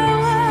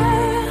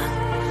away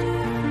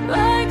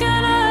like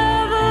an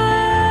avalanche,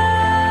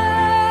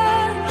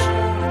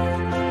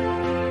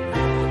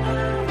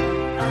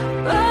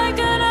 like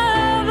an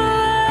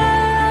avalanche.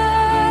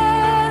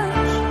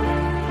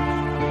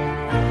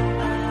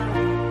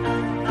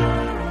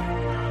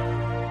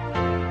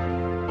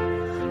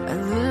 I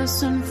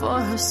listen for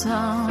a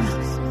sound,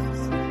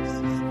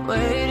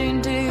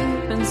 waiting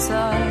deep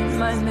inside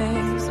my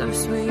maze of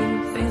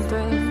sweeping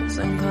thrills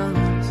and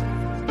colors.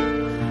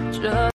 Just